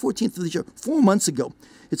 May 14th of this year, 4 months ago.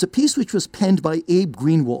 It's a piece which was penned by Abe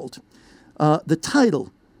Greenwald. The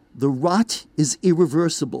title, The Rot is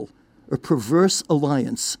Irreversible, A Perverse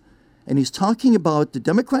Alliance. And he's talking about the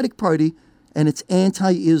Democratic Party and its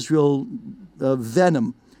anti-Israel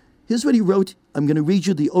venom. Here's what he wrote. I'm going to read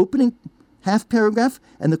you the opening half paragraph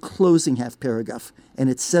and the closing half paragraph, and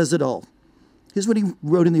it says it all. Here's what he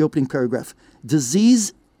wrote in the opening paragraph.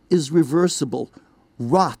 Disease is reversible.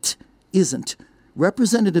 Rot isn't.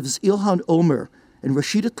 Representatives Ilhan Omar and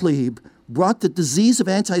Rashida Tlaib brought the disease of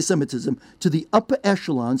anti-Semitism to the upper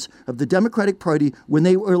echelons of the Democratic Party when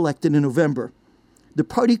they were elected in November. The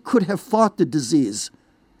party could have fought the disease.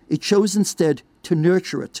 It chose instead to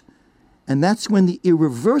nurture it. And that's when the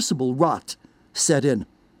irreversible rot set in.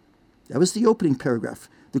 That was the opening paragraph.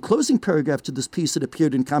 The closing paragraph to this piece that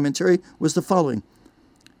appeared in Commentary was the following.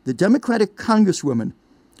 The Democratic Congresswomen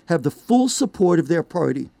have the full support of their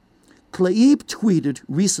party. Tlaib tweeted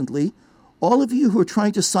recently, all of you who are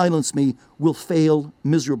trying to silence me will fail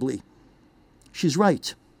miserably. She's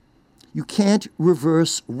right. You can't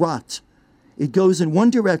reverse rot. It goes in one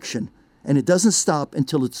direction, and it doesn't stop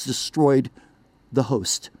until it's destroyed the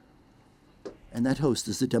host. And that host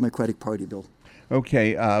is the Democratic Party, Bill.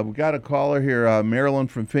 Okay, we got a caller here, Marilyn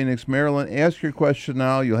from Phoenix. Marilyn, ask your question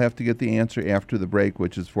now. You'll have to get the answer after the break,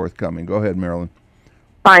 which is forthcoming. Go ahead, Marilyn.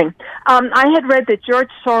 Fine. I had read that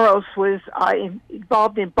George Soros was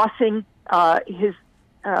involved in busing his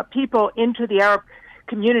people into the Arab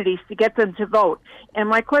communities to get them to vote. And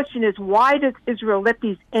my question is, why does Israel let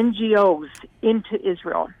these NGOs into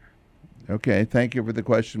Israel? Okay, thank you for the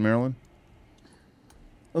question, Marilyn.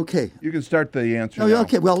 Okay. You can start the answer now.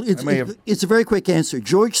 Okay, well, it's a very quick answer.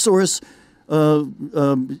 George Soros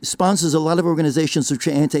sponsors a lot of organizations which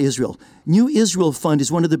are anti-Israel. New Israel Fund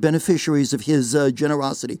is one of the beneficiaries of his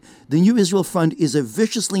generosity. The New Israel Fund is a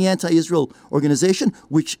viciously anti-Israel organization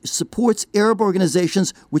which supports Arab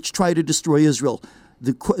organizations which try to destroy Israel.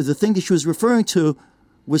 The thing that she was referring to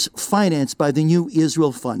was financed by the New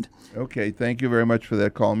Israel Fund. Okay, thank you very much for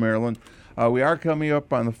that call, Marilyn. We are coming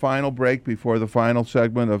up on the final break before the final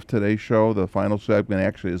segment of today's show. The final segment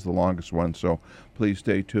actually is the longest one, so please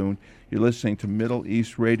stay tuned. You're listening to Middle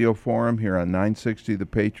East Radio Forum here on 960 The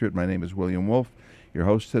Patriot. My name is William Wolf, your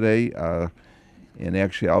host today. And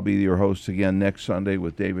actually, I'll be your host again next Sunday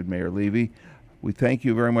with David Mayer-Levy. We thank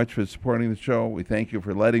you very much for supporting the show. We thank you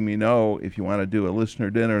for letting me know if you want to do a listener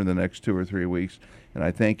dinner in the next 2 or 3 weeks. And I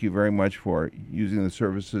thank you very much for using the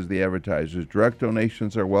services of the advertisers. Direct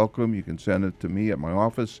donations are welcome. You can send it to me at my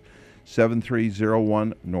office,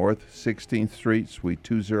 7301 North 16th Street, Suite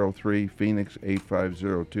 203, Phoenix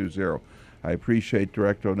 85020. I appreciate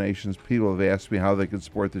direct donations. People have asked me how they can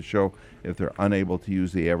support the show if they're unable to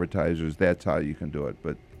use the advertisers. That's how you can do it.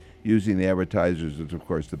 But using the advertisers is, of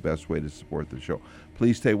course, the best way to support the show.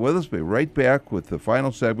 Please stay with us. We'll be right back with the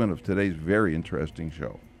final segment of today's very interesting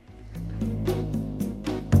show.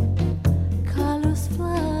 Colors fly.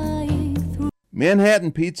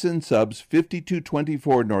 Manhattan Pizza and Subs,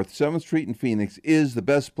 5224 North 7th Street in Phoenix, is the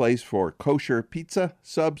best place for kosher pizza,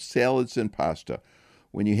 subs, salads, and pasta.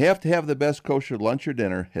 When you have to have the best kosher lunch or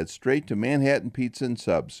dinner, head straight to Manhattan Pizza and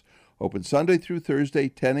Subs. Open Sunday through Thursday,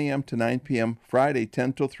 10 a.m. to 9 p.m., Friday,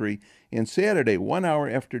 10 till 3, and Saturday, 1 hour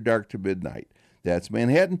after dark to midnight. That's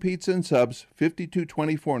Manhattan Pizza and Subs,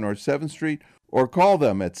 5224 North 7th Street, or call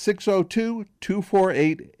them at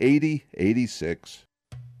 602-248-8086.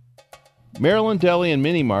 Maryland Deli and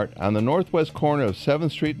Mini Mart on the northwest corner of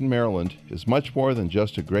 7th Street in Maryland is much more than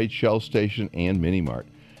just a great Shell station and Mini Mart.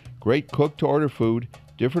 Great cook-to-order food,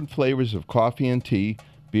 different flavors of coffee and tea,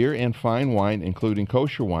 beer and fine wine, including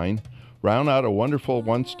kosher wine, round out a wonderful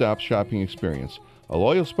one-stop shopping experience. A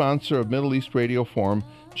loyal sponsor of Middle East Radio Forum,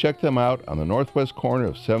 check them out on the northwest corner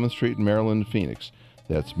of 7th Street in Maryland and Phoenix.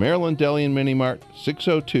 That's Maryland Deli and Mini Mart,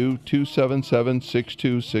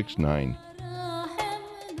 602-277-6269.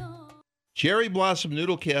 Cherry Blossom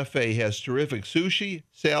Noodle Cafe has terrific sushi,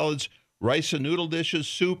 salads, rice and noodle dishes,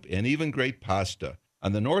 soup, and even great pasta.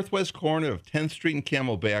 On the northwest corner of 10th Street and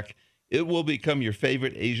Camelback, it will become your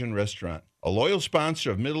favorite Asian restaurant. A loyal sponsor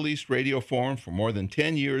of Middle East Radio Forum for more than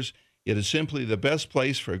 10 years, it is simply the best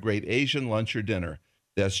place for a great Asian lunch or dinner.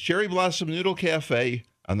 That's Cherry Blossom Noodle Cafe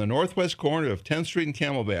on the northwest corner of 10th Street and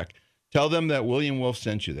Camelback. Tell them that William Wolf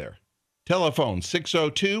sent you there. Telephone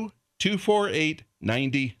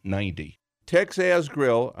 602-248-9090. Texas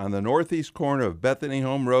Grill on the northeast corner of Bethany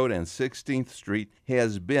Home Road and 16th Street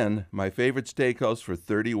has been my favorite steakhouse for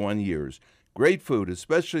 31 years. Great food,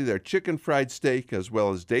 especially their chicken fried steak, as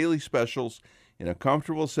well as daily specials in a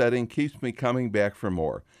comfortable setting, keeps me coming back for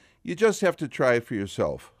more. You just have to try it for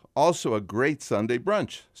yourself. Also a great Sunday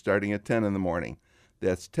brunch starting at 10 in the morning.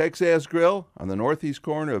 That's Texas Grill on the northeast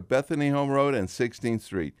corner of Bethany Home Road and 16th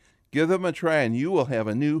Street. Give them a try and you will have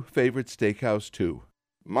a new favorite steakhouse too.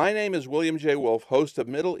 My name is William J. Wolf, host of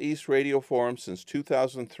Middle East Radio Forum since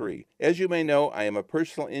 2003. As you may know, I am a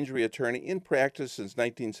personal injury attorney in practice since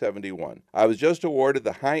 1971. I was just awarded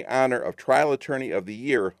the high honor of Trial Attorney of the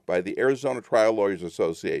Year by the Arizona Trial Lawyers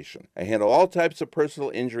Association. I handle all types of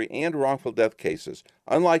personal injury and wrongful death cases.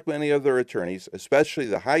 Unlike many other attorneys, especially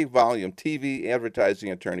the high-volume TV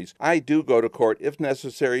advertising attorneys, I do go to court if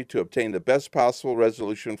necessary to obtain the best possible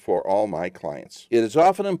resolution for all my clients. It is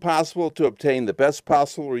often impossible to obtain the best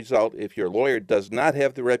possible result if your lawyer does not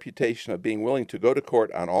have the reputation of being willing to go to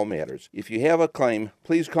court on all matters. If you have a claim,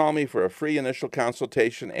 please call me for a free initial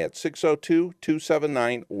consultation at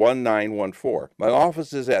 602-279-1914. My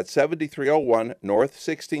office is at 7301 North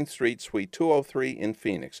 16th Street, Suite 203 in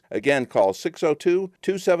Phoenix. Again, call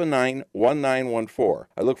 602-279-1914.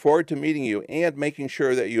 I look forward to meeting you and making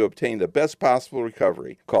sure that you obtain the best possible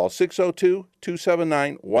recovery. Call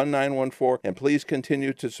 602-279-1914 and please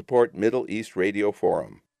continue to support Middle East Radio Forum.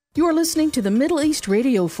 You're listening to the Middle East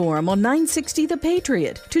Radio Forum on 960 The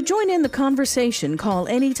Patriot. To join in the conversation, call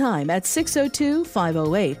anytime at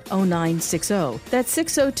 602-508-0960. That's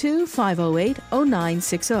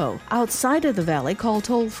 602-508-0960. Outside of the Valley, call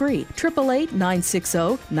toll-free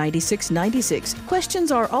 888-960-9696.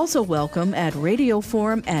 Questions are also welcome at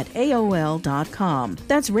radioforum@aol.com.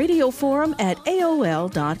 That's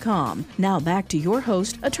radioforum@aol.com. Now back to your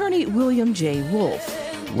host, Attorney William J. Wolf.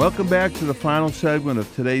 Welcome back to the final segment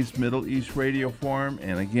of today's Middle East Radio Forum.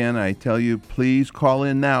 And again, I tell you, please call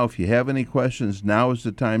in now. If you have any questions, now is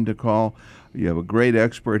the time to call. You have a great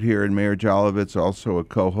expert here in Mayor Jolovitz, also a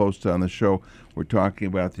co-host on the show. We're talking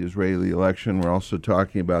about the Israeli election. We're also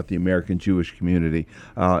talking about the American Jewish community.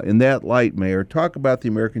 In that light, Mayor, talk about the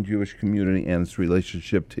American Jewish community and its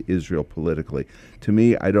relationship to Israel politically. To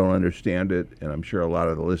me, I don't understand it, and I'm sure a lot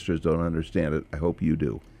of the listeners don't understand it. I hope you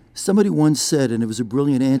do. Somebody once said, and it was a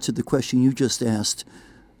brilliant answer to the question you just asked,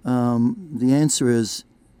 the answer is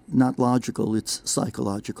not logical, it's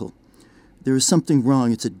psychological. There is something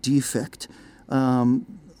wrong, it's a defect. I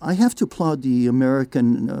have to applaud the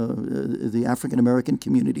African-American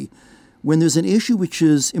community. When there's an issue which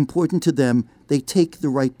is important to them, they take the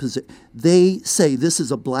right position. They say, this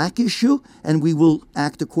is a black issue, and we will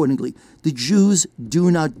act accordingly. The Jews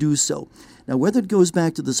do not do so. Now, whether it goes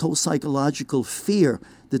back to this whole psychological fear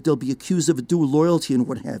that they'll be accused of a dual loyalty and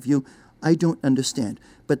what have you, I don't understand.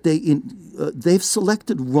 But they've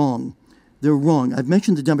selected wrong. They're wrong. I've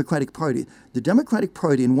mentioned the Democratic Party. The Democratic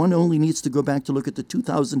Party, and one only needs to go back to look at the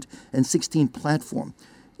 2016 platform,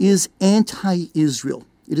 is anti-Israel.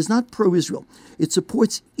 It is not pro-Israel. It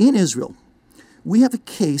supports in Israel. We have a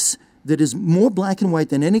case that is more black and white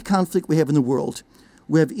than any conflict we have in the world.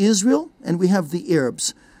 We have Israel and we have the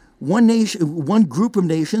Arabs. One nation, one group of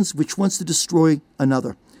nations which wants to destroy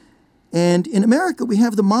another. And in America, we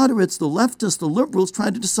have the moderates, the leftists, the liberals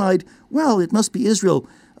trying to decide, well, it must be Israel.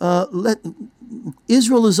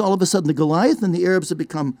 Israel is all of a sudden the Goliath, and the Arabs have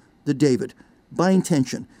become the David, by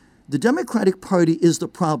intention. The Democratic Party is the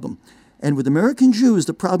problem. And with American Jews,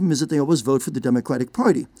 the problem is that they always vote for the Democratic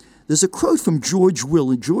Party. There's a quote from George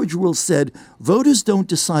Will, and George Will said, voters don't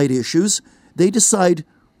decide issues, they decide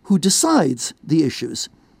who decides the issues.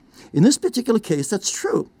 In this particular case, that's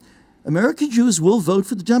true. American Jews will vote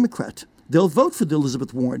for the Democrat. They'll vote for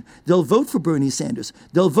Elizabeth Warren. They'll vote for Bernie Sanders.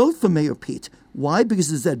 They'll vote for Mayor Pete. Why? Because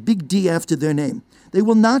there's that big D after their name. They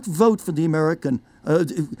will not vote for the American.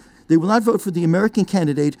 They will not vote for the American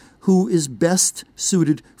candidate who is best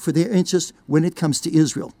suited for their interests when it comes to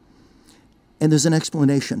Israel. And there's an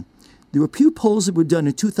explanation. There were Pew polls that were done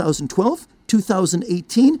in 2012,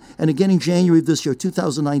 2018, and again in January of this year,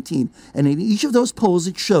 2019. And in each of those polls,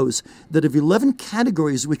 it shows that of 11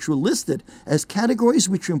 categories which were listed as categories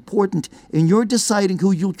which are important in your deciding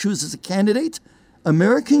who you'll choose as a candidate,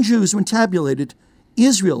 American Jews, when tabulated,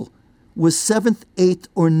 Israel was 7th, 8th,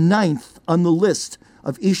 or 9th on the list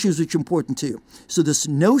of issues which are important to you. So this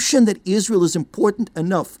notion that Israel is important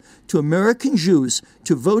enough to American Jews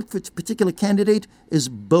to vote for a particular candidate is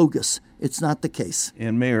bogus. It's not the case.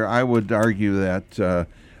 And Mayor, I would argue that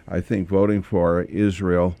I think voting for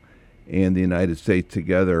Israel and the United States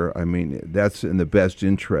together, I mean, that's in the best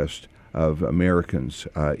interest of Americans.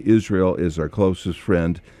 Israel is our closest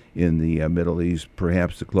friend in the Middle East,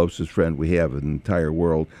 perhaps the closest friend we have in the entire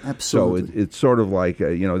world. Absolutely. So it's sort of like,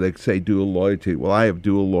 they say dual loyalty. Well, I have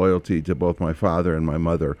dual loyalty to both my father and my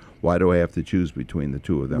mother. Why do I have to choose between the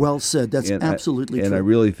two of them? Well said. That's absolutely true. And I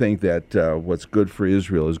really think that what's good for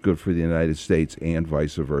Israel is good for the United States and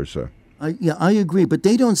vice versa. I agree, but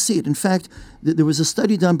they don't see it. In fact, there was a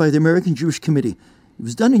study done by the American Jewish Committee. It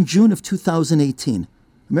was done in June of 2018.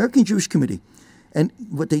 American Jewish Committee. And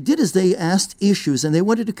what they did is they asked issues, and they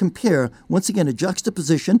wanted to compare, once again, a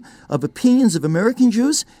juxtaposition of opinions of American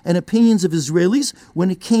Jews and opinions of Israelis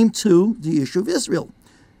when it came to the issue of Israel.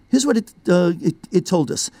 Here's what it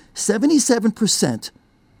told us. 77%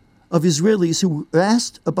 of Israelis who were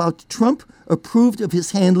asked about Trump approved of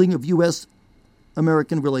his handling of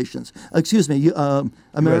U.S.-American relations.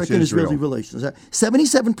 American-Israeli relations.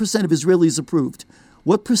 77% of Israelis approved.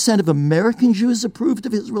 What percent of American Jews approved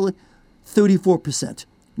of Israel? 34%.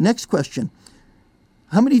 Next question.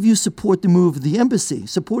 How many of you supported the move of the embassy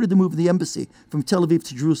from Tel Aviv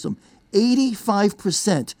to Jerusalem?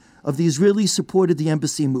 85% of the Israelis supported the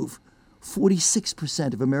embassy move.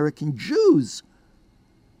 46% of American Jews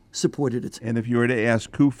supported it. And if you were to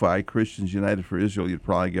ask CUFI, Christians United for Israel, you'd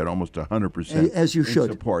probably get almost 100% as you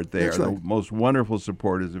should. Support there. That's right. The most wonderful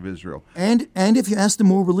supporters of Israel. And if you ask the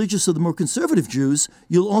more religious or the more conservative Jews,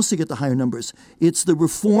 you'll also get the higher numbers. It's the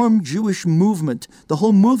Reform Jewish movement, the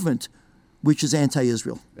whole movement, which is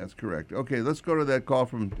anti-Israel. That's correct. Okay, let's go to that call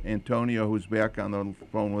from Antonio, who's back on the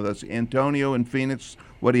phone with us. Antonio in Phoenix,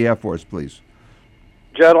 what do you have for us, please?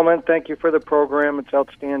 Gentlemen, thank you for the program. It's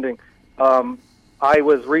outstanding. I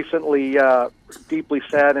was recently deeply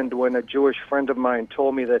saddened when a Jewish friend of mine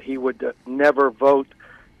told me that he would never vote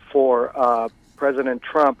for President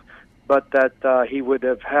Trump, but that he would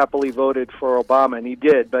have happily voted for Obama, and he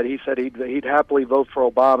did. But he said he'd happily vote for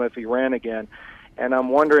Obama if he ran again. And I'm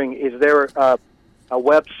wondering, is there a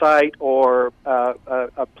website or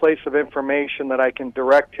a place of information that I can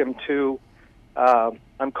direct him to?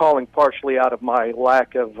 I'm calling partially out of my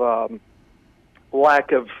lack of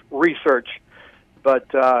research. But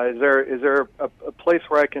is there a place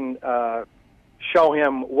where I can show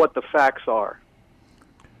him what the facts are?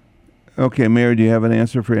 Okay, Mayor, do you have an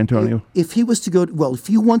answer for Antonio? If he was to go, if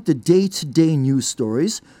you want the day-to-day news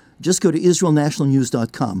stories, just go to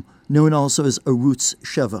israelnationalnews.com, known also as Arutz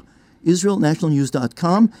Sheva.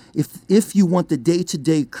 israelnationalnews.com. If you want the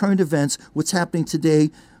day-to-day current events, what's happening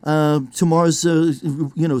today, tomorrow's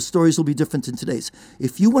stories will be different than today's.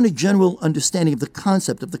 If you want a general understanding of the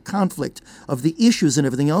concept, of the conflict, of the issues and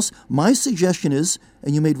everything else, my suggestion is,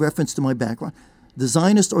 and you made reference to my background, the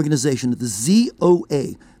Zionist organization, the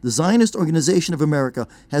ZOA, the Zionist Organization of America,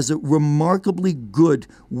 has a remarkably good,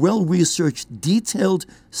 well-researched, detailed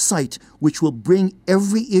site which will bring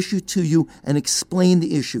every issue to you and explain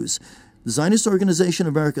the issues. The Zionist Organization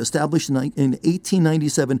of America, established in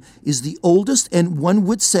 1897, is the oldest and, one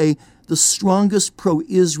would say, the strongest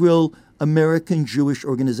pro-Israel American Jewish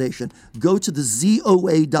organization. Go to the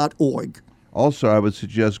ZOA.org. Also, I would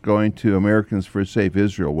suggest going to Americans for a Safe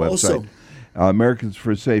Israel website. Americans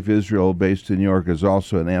for a Safe Israel, based in New York, is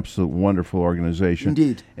also an absolute wonderful organization.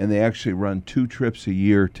 Indeed. And they actually run 2 trips a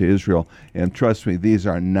year to Israel. And trust me, these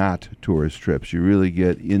are not tourist trips. You really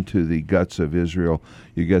get into the guts of Israel.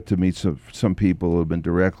 You get to meet some people who have been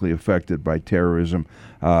directly affected by terrorism.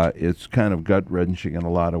 It's kind of gut-wrenching in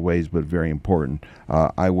a lot of ways, but very important.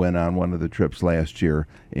 I went on one of the trips last year,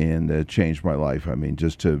 and it changed my life. I mean,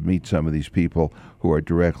 just to meet some of these people who are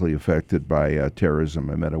directly affected by terrorism.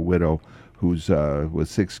 I met a widow who's with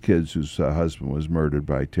 6 kids whose husband was murdered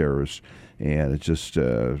by terrorists, and it's just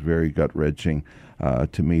very gut-wrenching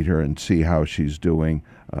to meet her and see how she's doing.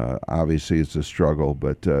 Obviously, it's a struggle,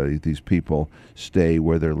 but these people stay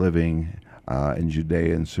where they're living in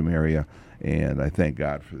Judea and Samaria, and I thank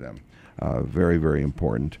God for them. Very, very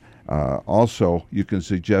important. Also, you can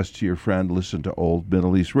suggest to your friend, listen to old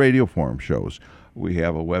Middle East Radio Forum shows. We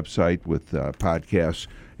have a website with podcasts,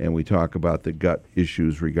 and we talk about the gut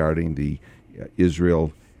issues regarding the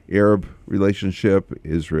Israel-Arab relationship,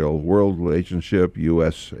 Israel-world relationship,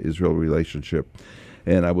 U.S.-Israel relationship.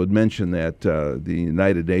 And I would mention that the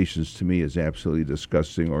United Nations, to me, is an absolutely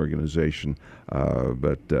disgusting organization,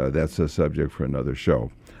 but that's a subject for another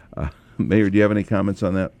show. Mayor, do you have any comments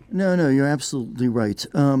on that? No, you're absolutely right.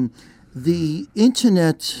 The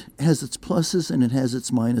Internet has its pluses and it has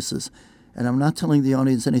its minuses. And I'm not telling the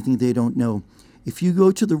audience anything they don't know. If you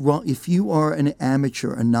go to if you are an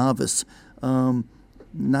amateur, a novice,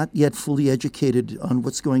 not yet fully educated on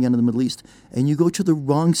what's going on in the Middle East, and you go to the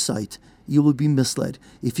wrong site, you will be misled.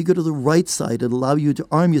 If you go to the right site, it'll allow you to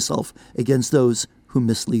arm yourself against those who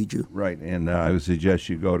mislead you. Right, and I would suggest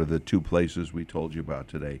you go to the 2 places we told you about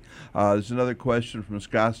today. There's another question from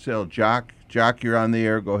Scottsdale. Jock, you're on the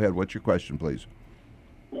air. Go ahead. What's your question, please?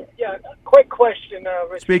 Yeah, quick question.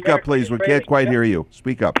 Speak up, please. We can't quite hear you.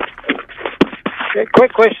 Speak up.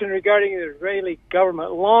 Quick question regarding the Israeli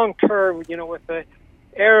government. Long term, with the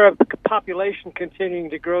Arab population continuing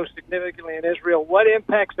to grow significantly in Israel, what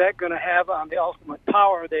impact's that going to have on the ultimate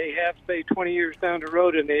power they have, say, 20 years down the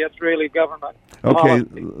road in the Israeli government? Okay,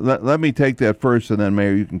 let me take that first, and then,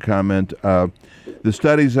 Mayor, you can comment. The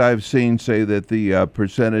studies I've seen say that the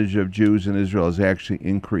percentage of Jews in Israel is actually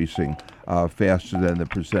increasing faster than the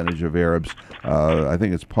percentage of Arabs. I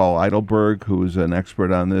think it's Paul Eidelberg, who's an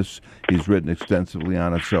expert on this. He's written extensively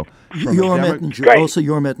on it. So, Yorm Ettinger, also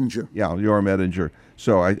Yorm Ettinger. Yeah, Yorm Ettinger.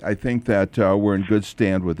 So I think that we're in good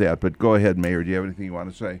stand with that. But go ahead, Mayor. Do you have anything you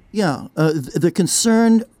want to say? Yeah, the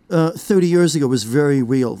concern 30 years ago was very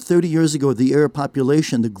real. 30 years ago, the Arab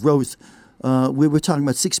population, the growth, we were talking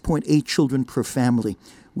about 6.8 children per family,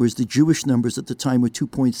 whereas the Jewish numbers at the time were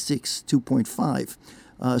 2.6,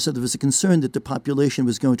 2.5. So there was a concern that the population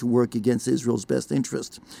was going to work against Israel's best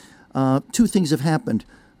interest. 2 things have happened.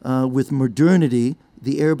 With modernity,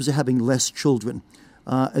 the Arabs are having less children.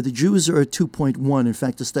 The Jews are at 2.1. In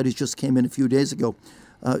fact, the studies just came in a few days ago.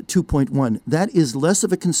 2.1. That is less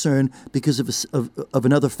of a concern because of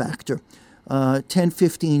another factor. 10,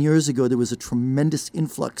 15 years ago, there was a tremendous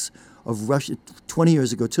influx of Russian, 20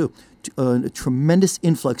 years ago too, a tremendous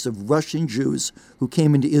influx of Russian Jews who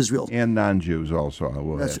came into Israel. And non-Jews also, I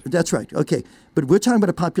will add. That's right. Okay. But we're talking about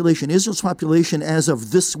a population. Israel's population as of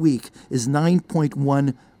this week is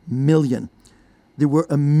 9.1 million. There were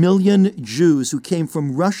 1 million Jews who came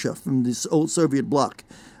from Russia, from this old Soviet bloc.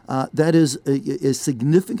 That is a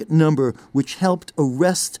significant number which helped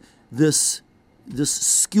arrest this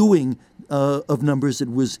skewing of numbers that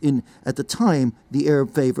was in, at the time, the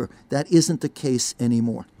Arab favor. That isn't the case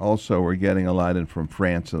anymore. Also, we're getting a lot in from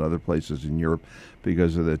France and other places in Europe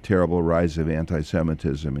because of the terrible rise of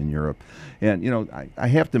anti-Semitism in Europe. And, I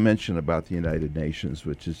have to mention about the United Nations,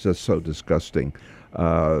 which is just so disgusting.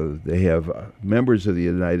 They have members of the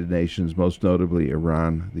United Nations, most notably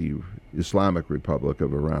Iran, the Islamic Republic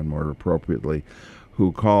of Iran, more appropriately,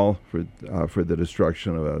 who call for the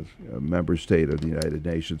destruction of a member state of the United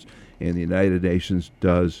Nations, and the United Nations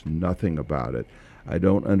does nothing about it. I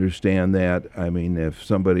don't understand that. I mean, if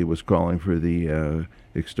somebody was calling for the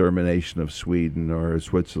extermination of Sweden or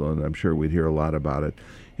Switzerland, I'm sure we'd hear a lot about it.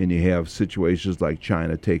 And you have situations like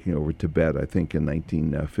China taking over Tibet, I think in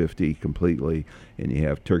 1950 completely, and you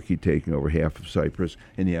have Turkey taking over half of Cyprus,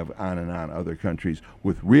 and you have on and on other countries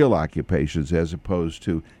with real occupations as opposed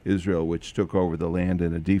to Israel, which took over the land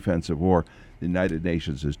in a defensive war. The United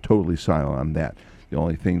Nations is totally silent on that. The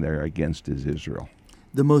only thing they're against is Israel.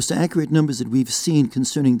 The most accurate numbers that we've seen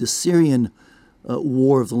concerning the Syrian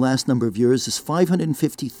war of the last number of years is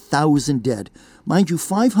 550,000 dead. Mind you,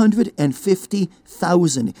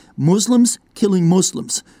 550,000 Muslims killing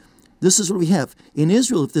Muslims. This is what we have. In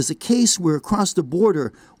Israel, if there's a case where across the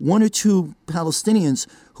border, one or two Palestinians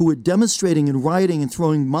who are demonstrating and rioting and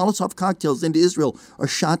throwing Molotov cocktails into Israel are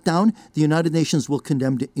shot down, the United Nations will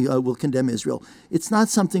condemn Israel. It's not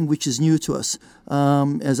something which is new to us.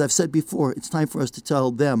 As I've said before, it's time for us to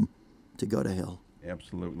tell them to go to hell.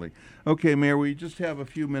 Absolutely. Okay, Mayor, we just have a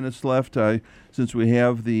few minutes left since we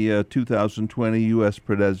have the 2020 U.S.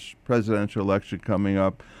 presidential election coming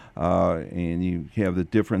up, and you have the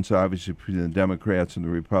difference, obviously, between the Democrats and the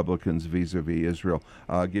Republicans vis-a-vis Israel.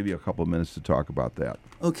 I'll give you a couple of minutes to talk about that.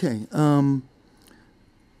 Okay.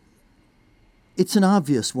 It's an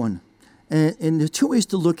obvious one. And there are two ways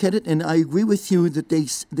to look at it, and I agree with you that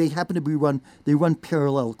they happen to be run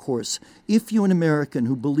parallel course. If you're an American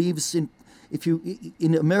who believes in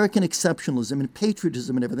American exceptionalism and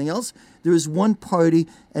patriotism and everything else, there is one party,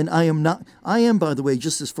 and I am, by the way,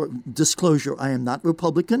 just as for disclosure, I am not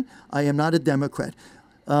Republican, I am not a Democrat.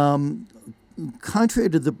 Contrary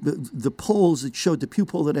to the polls that showed, the Pew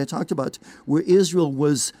poll that I talked about, where Israel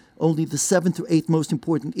was only the 7th or 8th most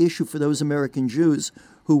important issue for those American Jews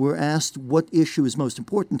who were asked what issue is most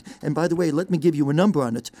important. And by the way, let me give you a number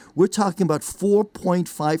on it. We're talking about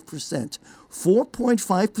 4.5%.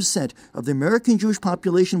 4.5% of the American Jewish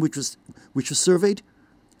population, which was surveyed,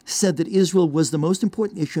 said that Israel was the most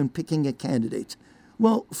important issue in picking a candidate.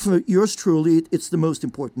 Well, for yours truly, it's the most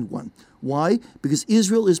important one. Why? Because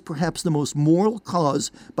Israel is perhaps the most moral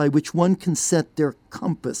cause by which one can set their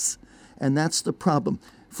compass. And that's the problem.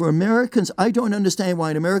 For Americans, I don't understand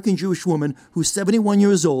why an American Jewish woman who's 71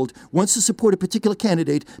 years old wants to support a particular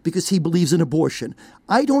candidate because he believes in abortion.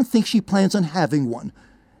 I don't think she plans on having one.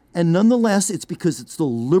 And nonetheless, it's because it's the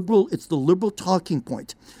liberal talking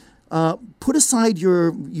point. Put aside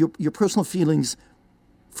your personal feelings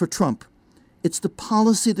for Trump. It's the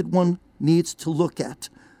policy that one needs to look at.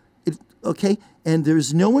 Okay? And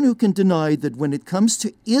there's no one who can deny that when it comes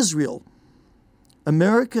to Israel,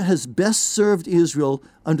 America has best served Israel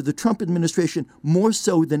under the Trump administration more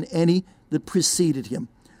so than any that preceded him.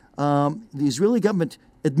 The Israeli government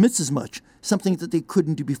admits as much, something that they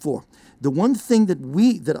couldn't do before. The one thing that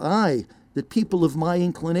people of my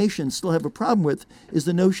inclination still have a problem with is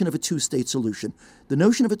the notion of a two-state solution. The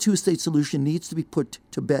notion of a two-state solution needs to be put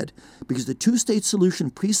to bed because the two-state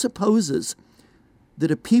solution presupposes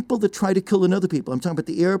that a people that try to kill another people, I'm talking about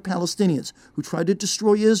the Arab Palestinians who try to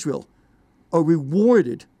destroy Israel, are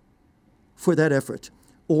rewarded for that effort.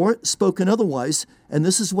 Or, spoken otherwise, and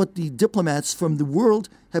this is what the diplomats from the world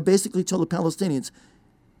have basically told the Palestinians,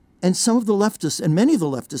 and some of the leftists, and many of the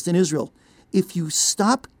leftists in Israel, if you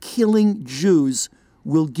stop killing Jews,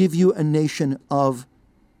 we'll give you a nation of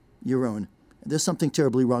your own. There's something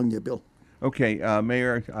terribly wrong there, Bill. Okay,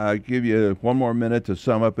 Mayor, I'll give you one more minute to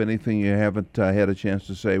sum up anything you haven't had a chance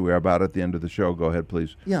to say. We're about at the end of the show. Go ahead,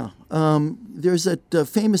 please. Yeah. There's that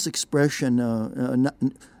famous expression,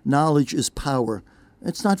 knowledge is power.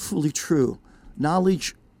 It's not fully true.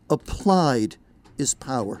 Knowledge applied is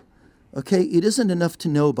power. Okay, it isn't enough to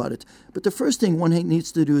know about it. But the first thing one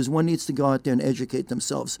needs to do is one needs to go out there and educate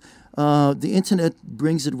themselves. The internet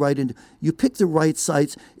brings it right in. You pick the right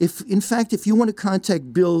sites. If you want to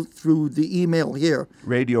contact Bill through the email here,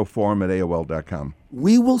 radioforum@AOL.com.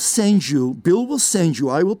 Bill will send you,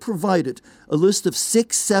 I will provide it, a list of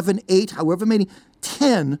 6, 7, 8, however many,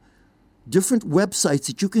 10 different websites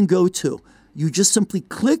that you can go to. You just simply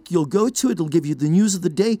click, you'll go to it, it'll give you the news of the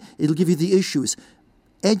day, it'll give you the issues.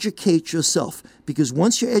 Educate yourself, because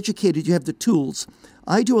once you're educated, you have the tools.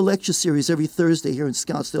 I do a lecture series every Thursday here in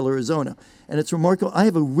Scottsdale, Arizona, and it's remarkable. I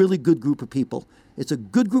have a really good group of people. It's a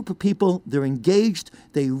good group of people. They're engaged.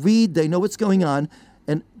 They read. They know what's going on.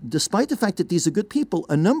 And despite the fact that these are good people,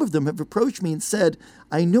 a number of them have approached me and said,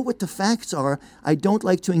 I know what the facts are. I don't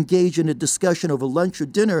like to engage in a discussion over lunch or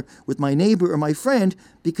dinner with my neighbor or my friend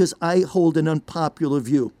because I hold an unpopular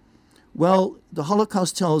view. Well, the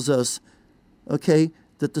Holocaust tells us, okay,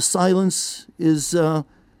 that the silence is...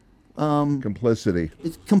 complicity.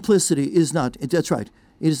 Complicity is not. That's right.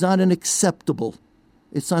 It is not an acceptable.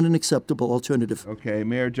 It's not an acceptable alternative. Okay,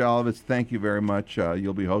 Mayor Jolovitz, thank you very much.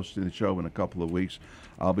 You'll be hosting the show in a couple of weeks.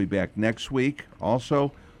 I'll be back next week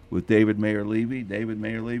also with David Mayer Levy. David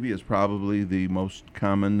Mayer Levy is probably the most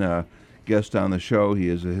common guest on the show. He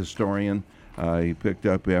is a historian. He picked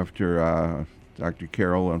up after Dr.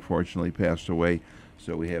 Carroll unfortunately passed away.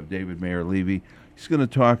 So we have David Mayer Levy. He's going to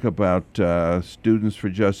talk about Students for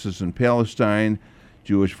Justice in Palestine,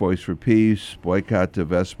 Jewish Voice for Peace, boycott,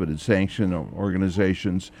 divestment, and sanction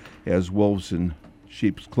organizations as wolves in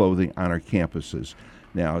sheep's clothing on our campuses.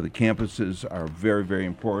 Now, the campuses are very, very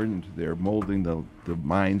important. They're molding the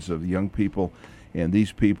minds of young people, and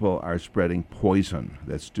these people are spreading poison.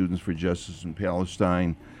 That's Students for Justice in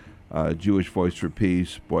Palestine, Jewish Voice for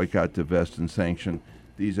Peace, Boycott, Divest, and Sanction.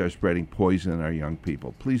 These are spreading poison in our young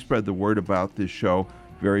people. Please spread the word about this show.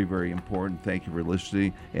 Very, very important. Thank you for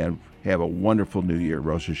listening, and have a wonderful new year.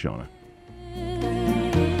 Rosh Hashanah.